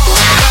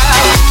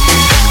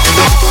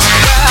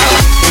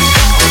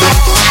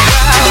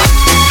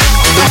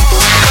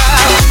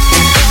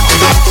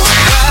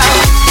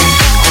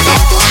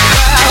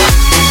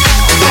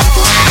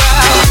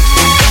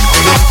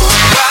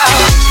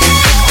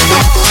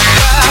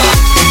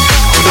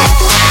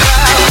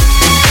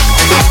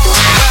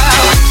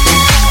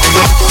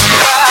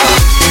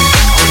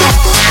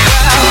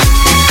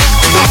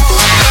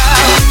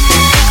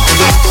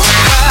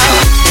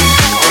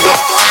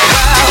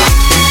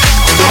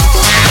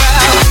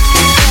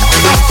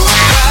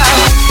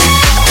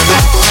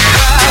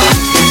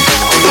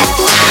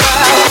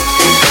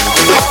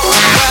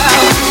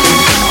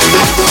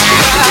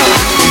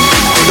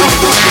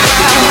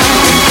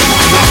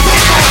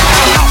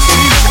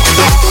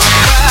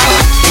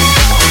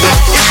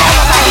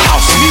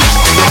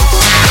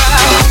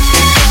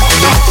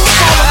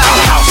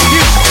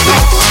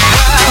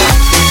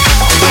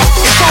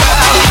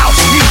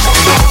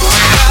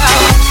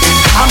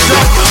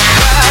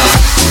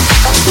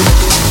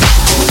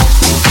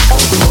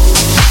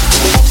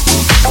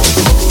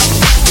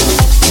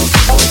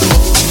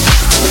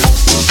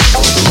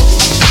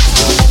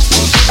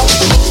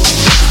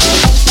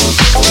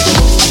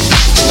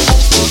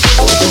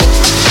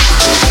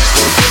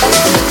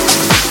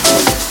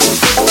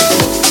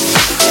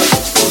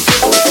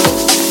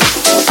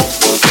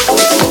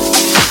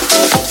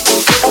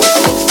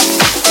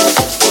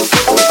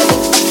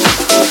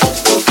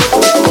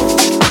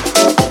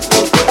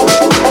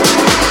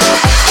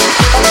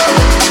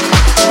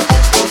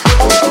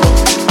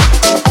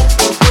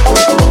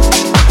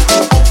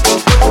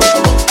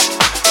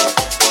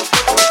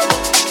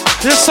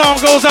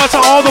 Goes out to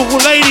all the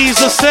ladies,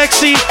 the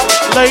sexy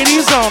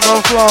ladies on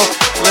the floor.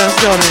 Let's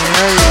go then.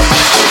 Hey.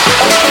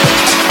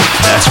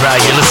 That's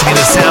right, you're listening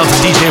to the sounds of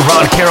DJ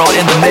Ron Carroll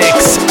in the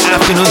mix.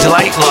 Afternoon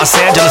Delight, Los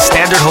Angeles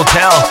Standard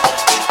Hotel.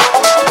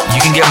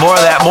 You can get more of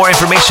that, more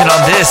information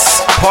on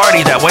this party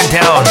that went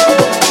down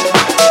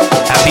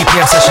at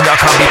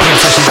bpmsession.com,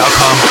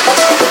 bpmsession.com.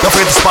 Don't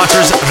forget the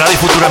sponsors,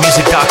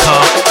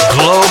 RadioFuturaMusic.com,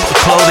 Globe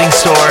Clothing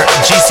Store,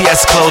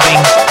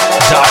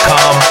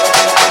 GCSClothing.com,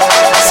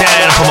 Santa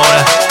Ana,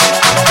 Pomona.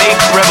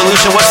 Vape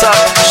Revolution, what's up?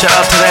 Shout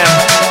out to them.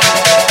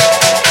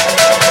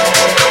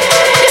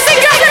 You see,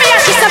 girl, let me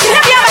ask you something.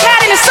 Have you ever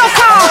had any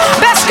so-called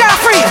best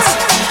girlfriends?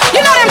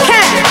 You know them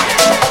kind.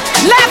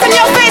 Laugh in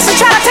your face and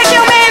try to take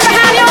your man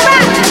behind your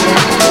back.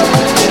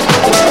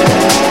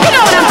 You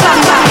know what I'm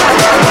talking about. You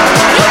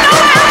know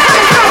where I'm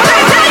coming from. Let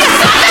me tell you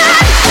something.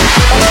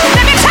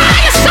 Let me tell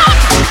you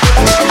something.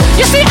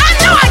 You see, I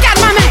know I got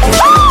my man.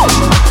 Woo!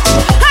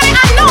 Honey, I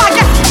know I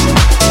got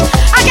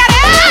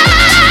every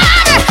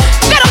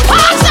little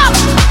parts of.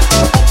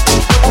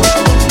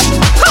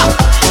 Huh.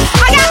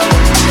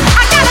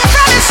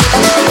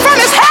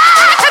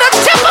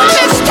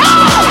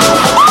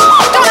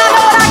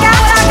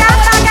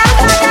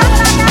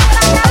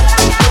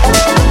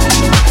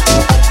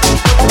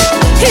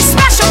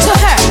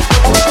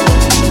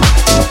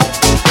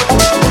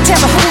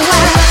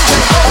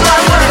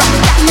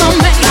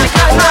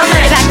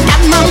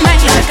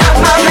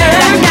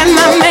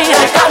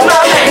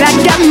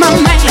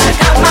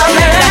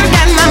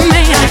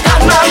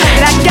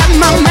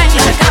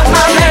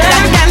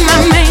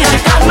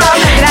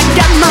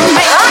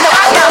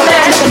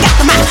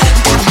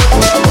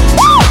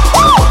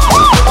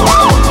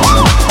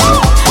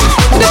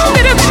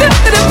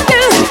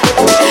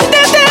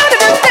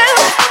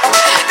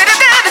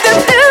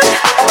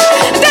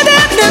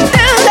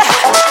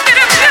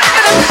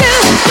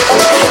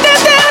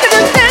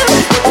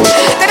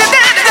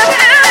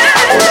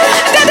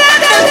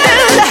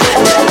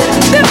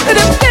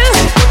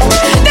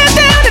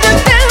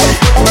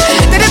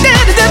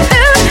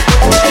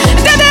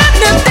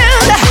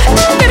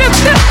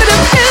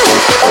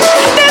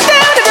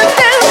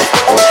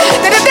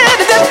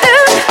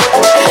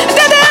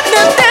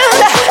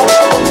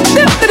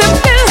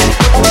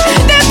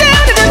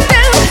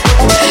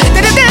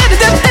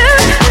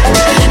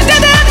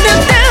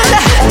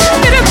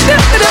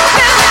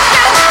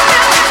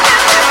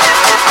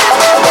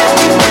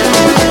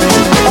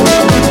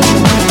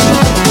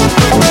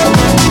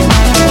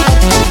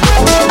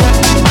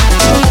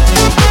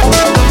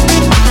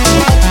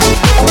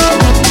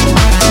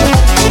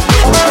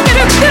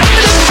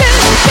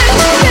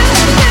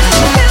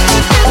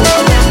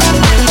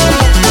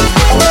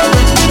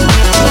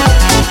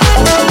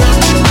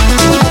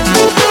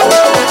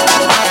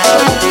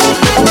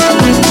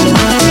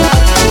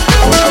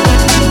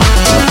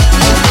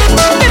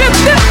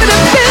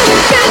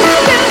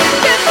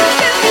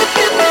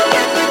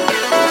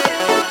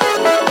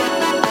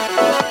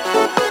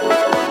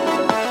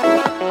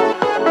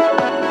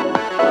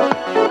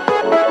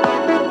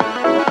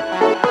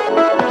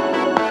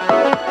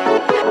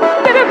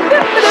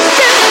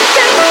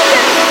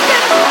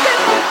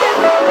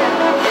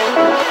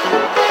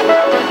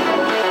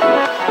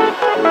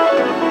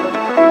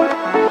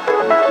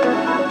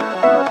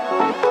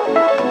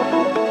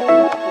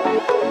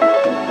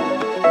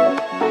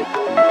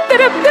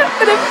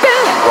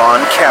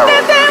 Ron Carroll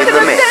in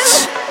the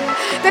mix.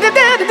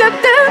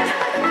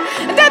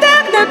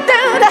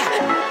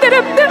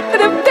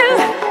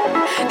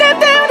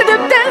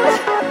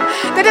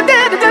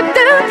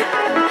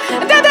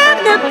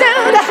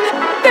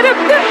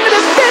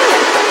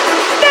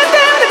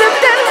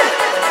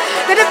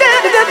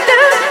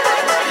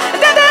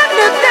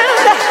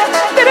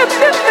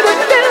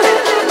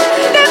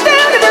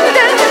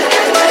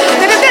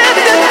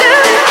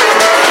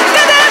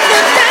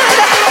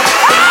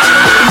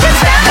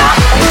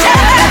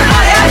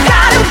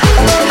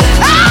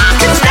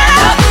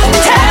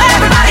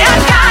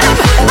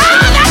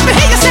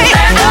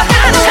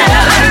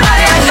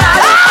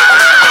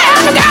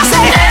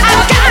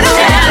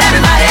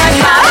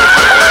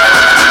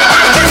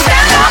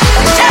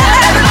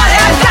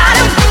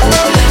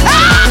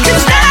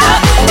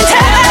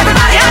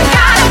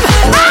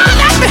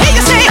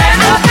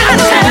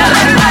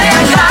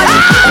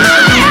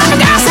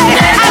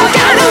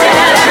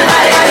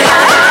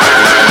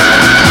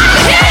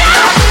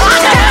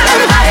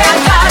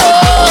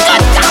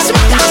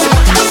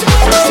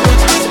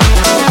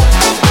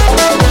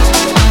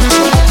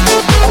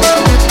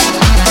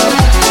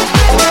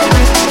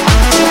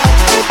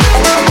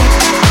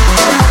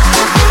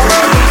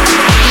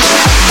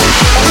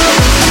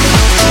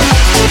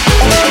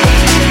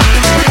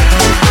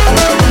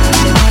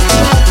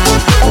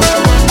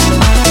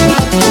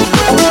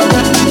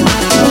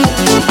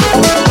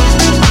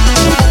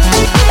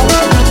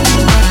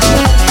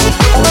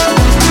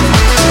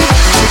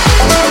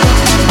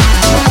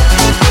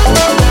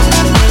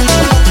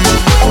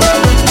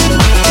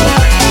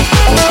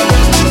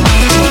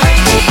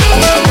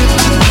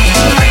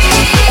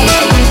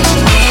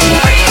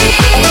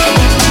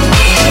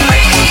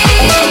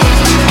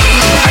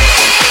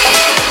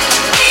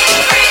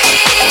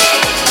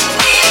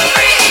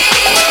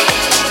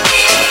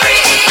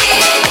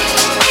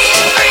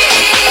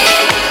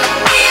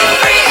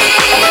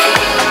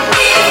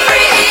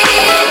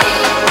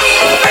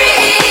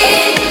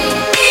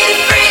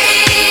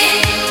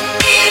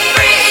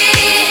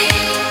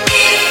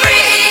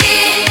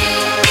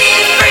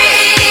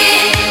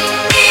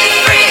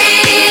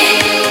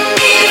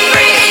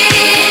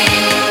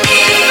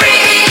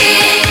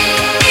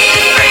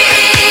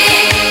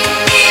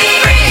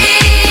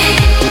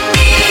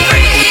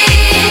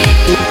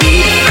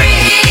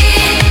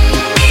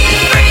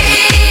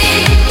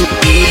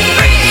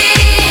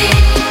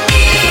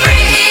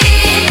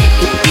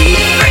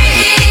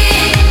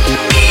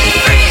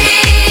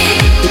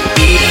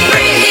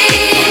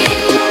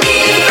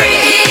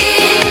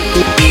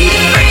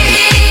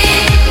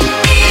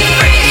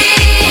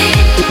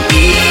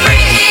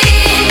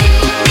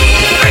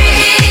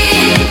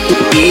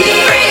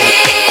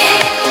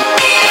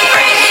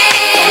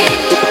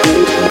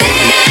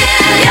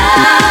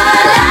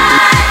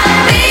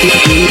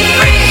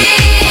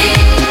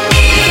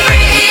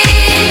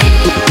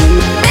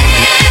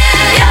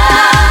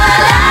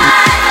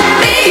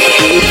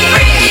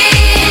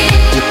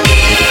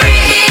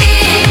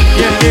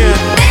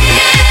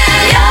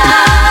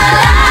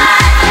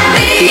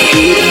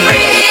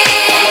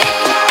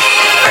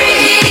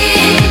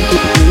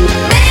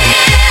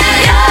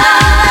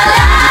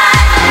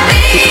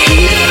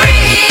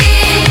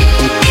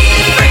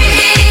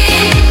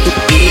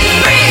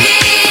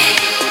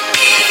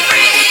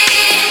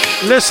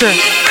 Listen,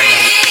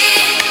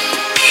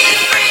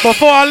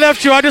 before I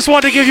left you, I just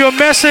want to give you a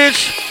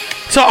message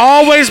to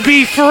always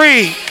be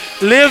free.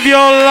 Live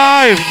your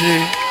life,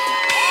 dude.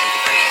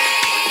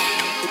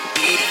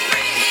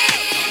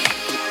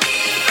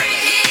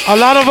 A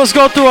lot of us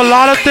go through a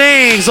lot of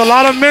things, a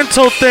lot of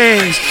mental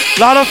things,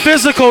 a lot of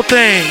physical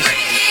things.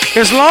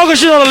 As long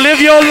as you know to live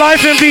your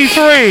life and be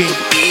free,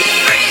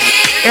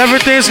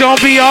 everything's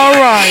gonna be all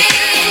right.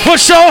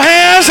 Put your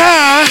hands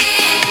high.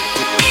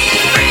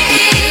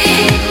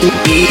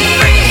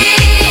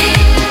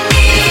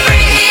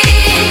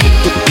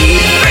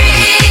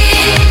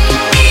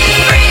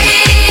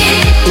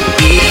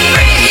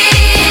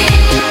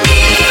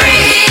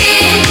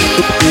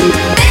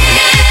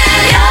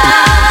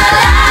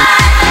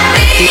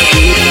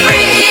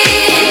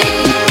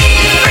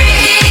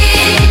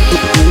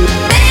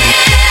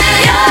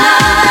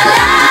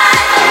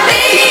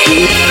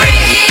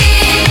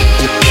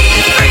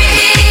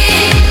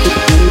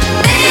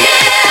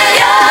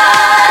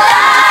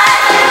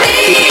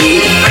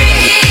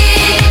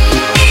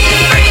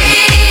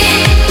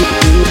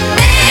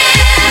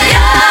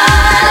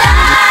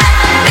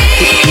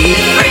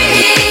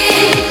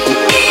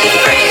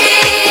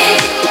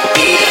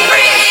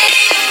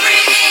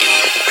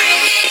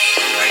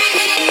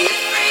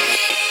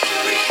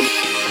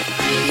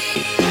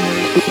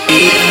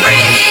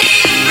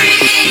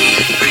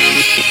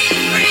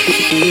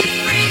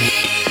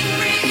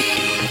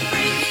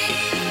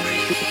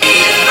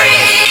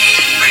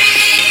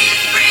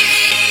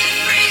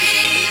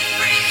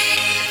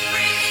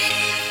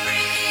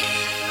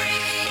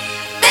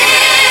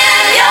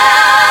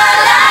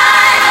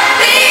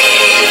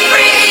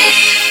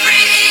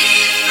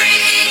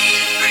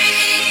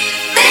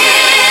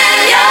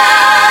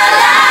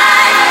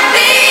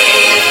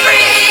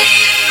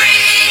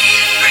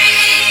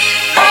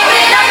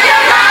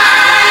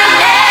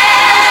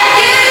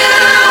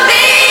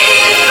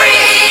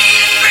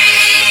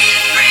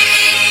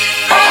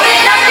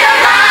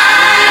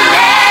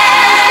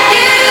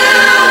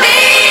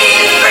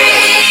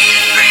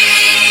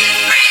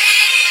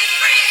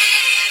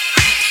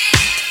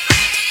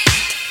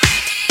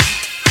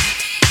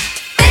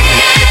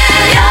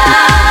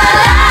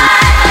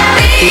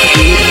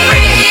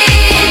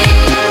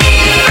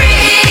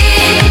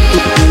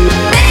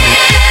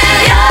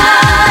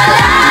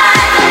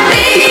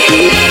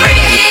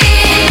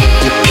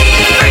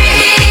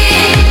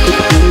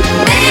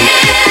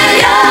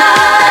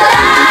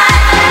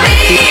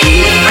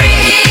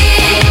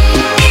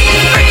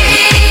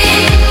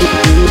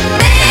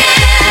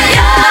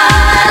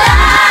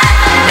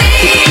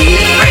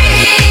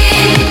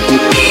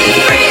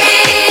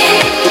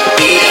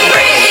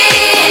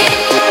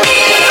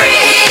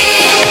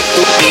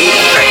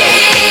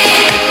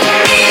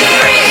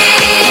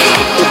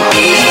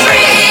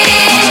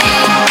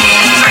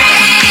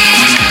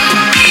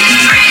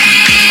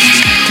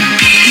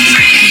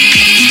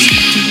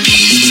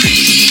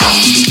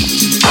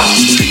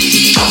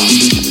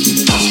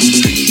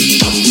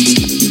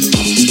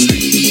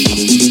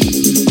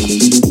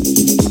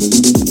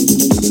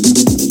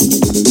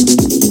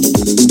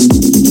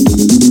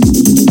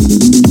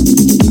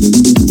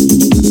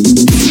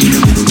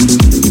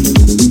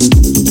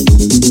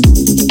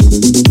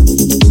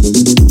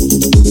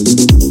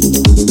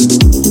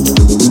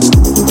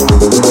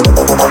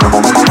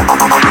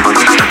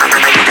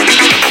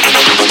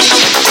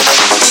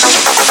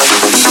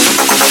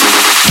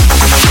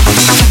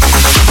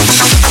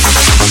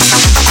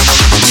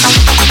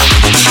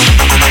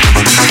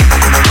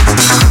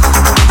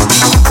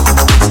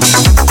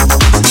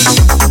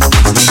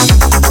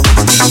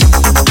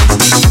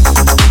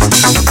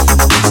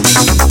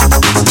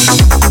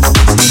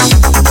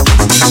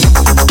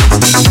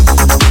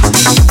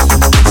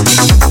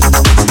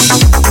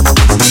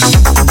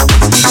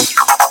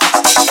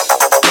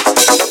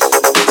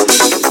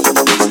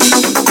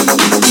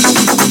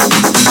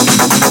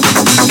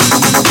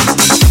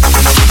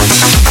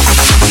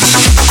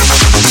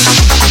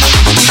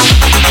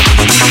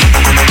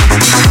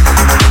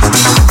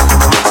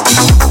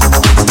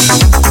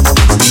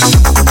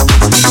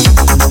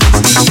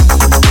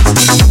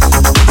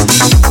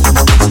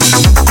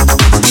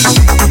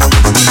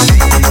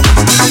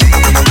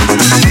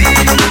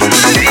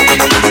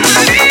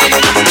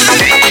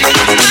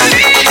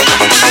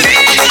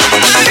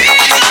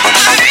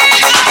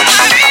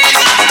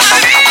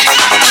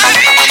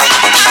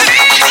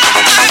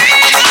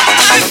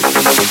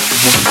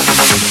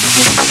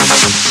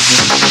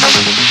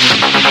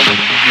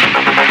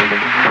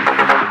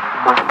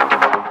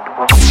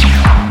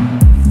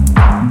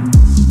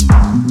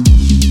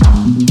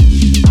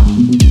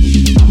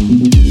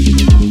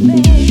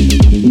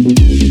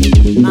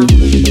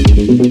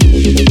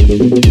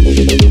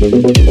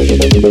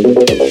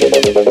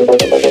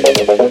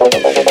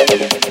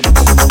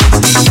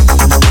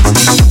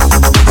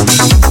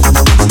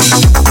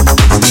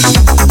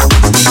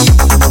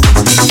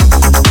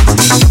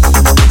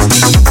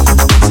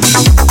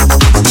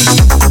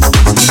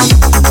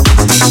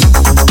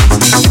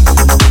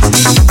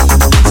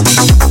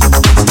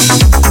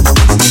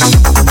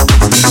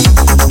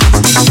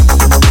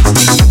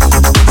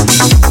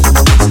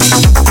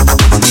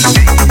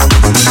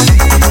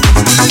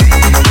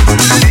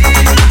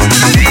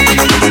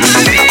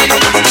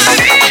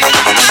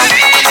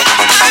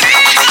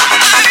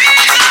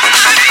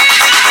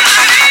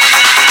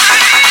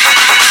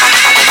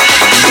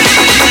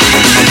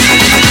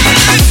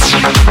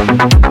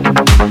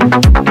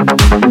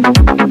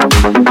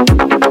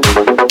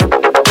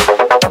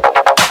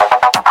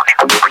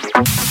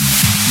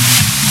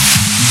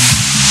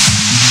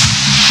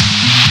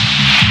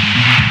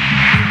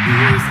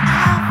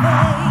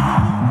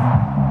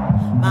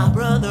 My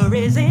brother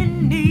is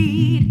in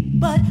need,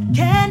 but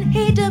can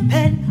he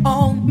depend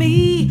on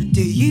me?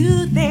 Do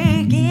you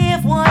think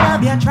if one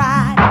of you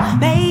tried,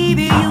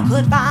 maybe you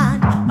could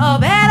find a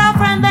better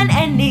friend than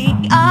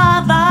any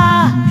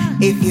other?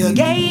 If you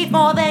gave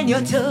more than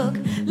you took,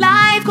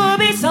 life could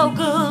be so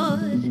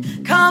good.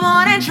 Come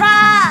on and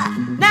try,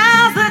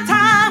 now's the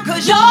time,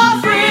 'cause you're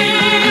free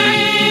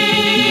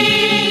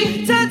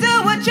to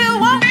do what you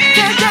want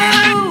to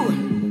do.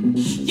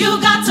 You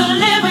got to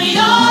live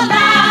your life.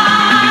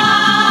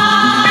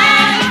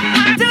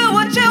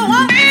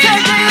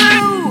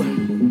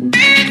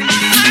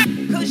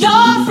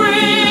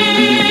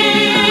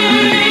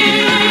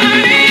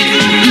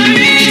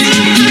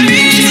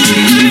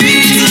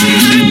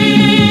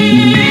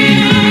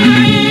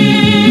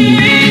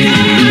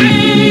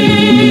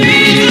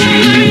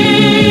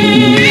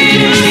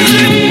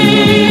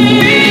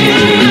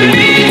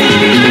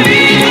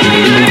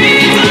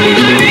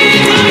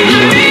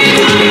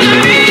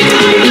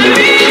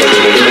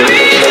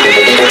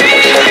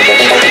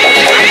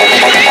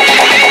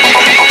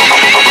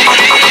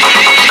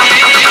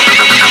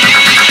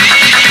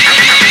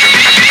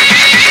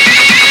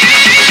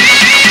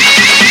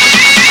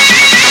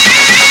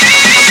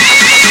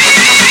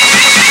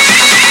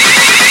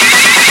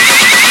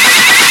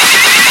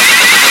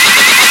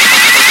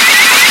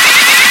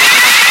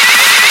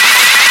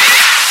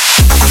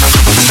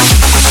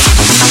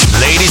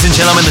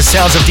 Gentlemen, the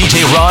sounds of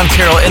DJ Ron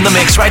Carroll in the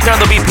mix right there on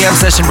the BPM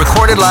session,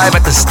 recorded live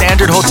at the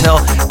Standard Hotel,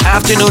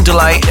 Afternoon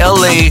Delight,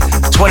 LA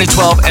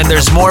 2012, and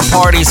there's more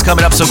parties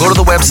coming up, so go to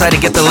the website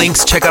and get the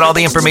links, check out all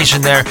the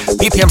information there,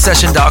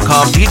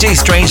 bpmsession.com,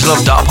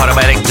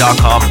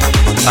 djstrangelove.podomatic.com,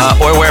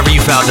 or wherever you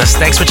found us.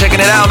 Thanks for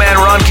checking it out, man.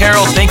 Ron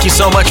Carroll, thank you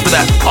so much for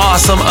that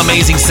awesome,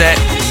 amazing set.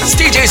 It's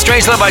DJ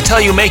Strangelove. I tell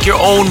you, make your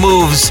own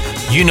moves.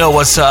 You know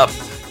what's up.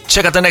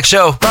 Check out the next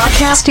show.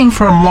 Broadcasting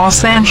from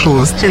Los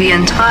Angeles to the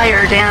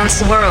entire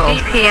dance world.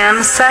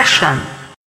 BPM Session.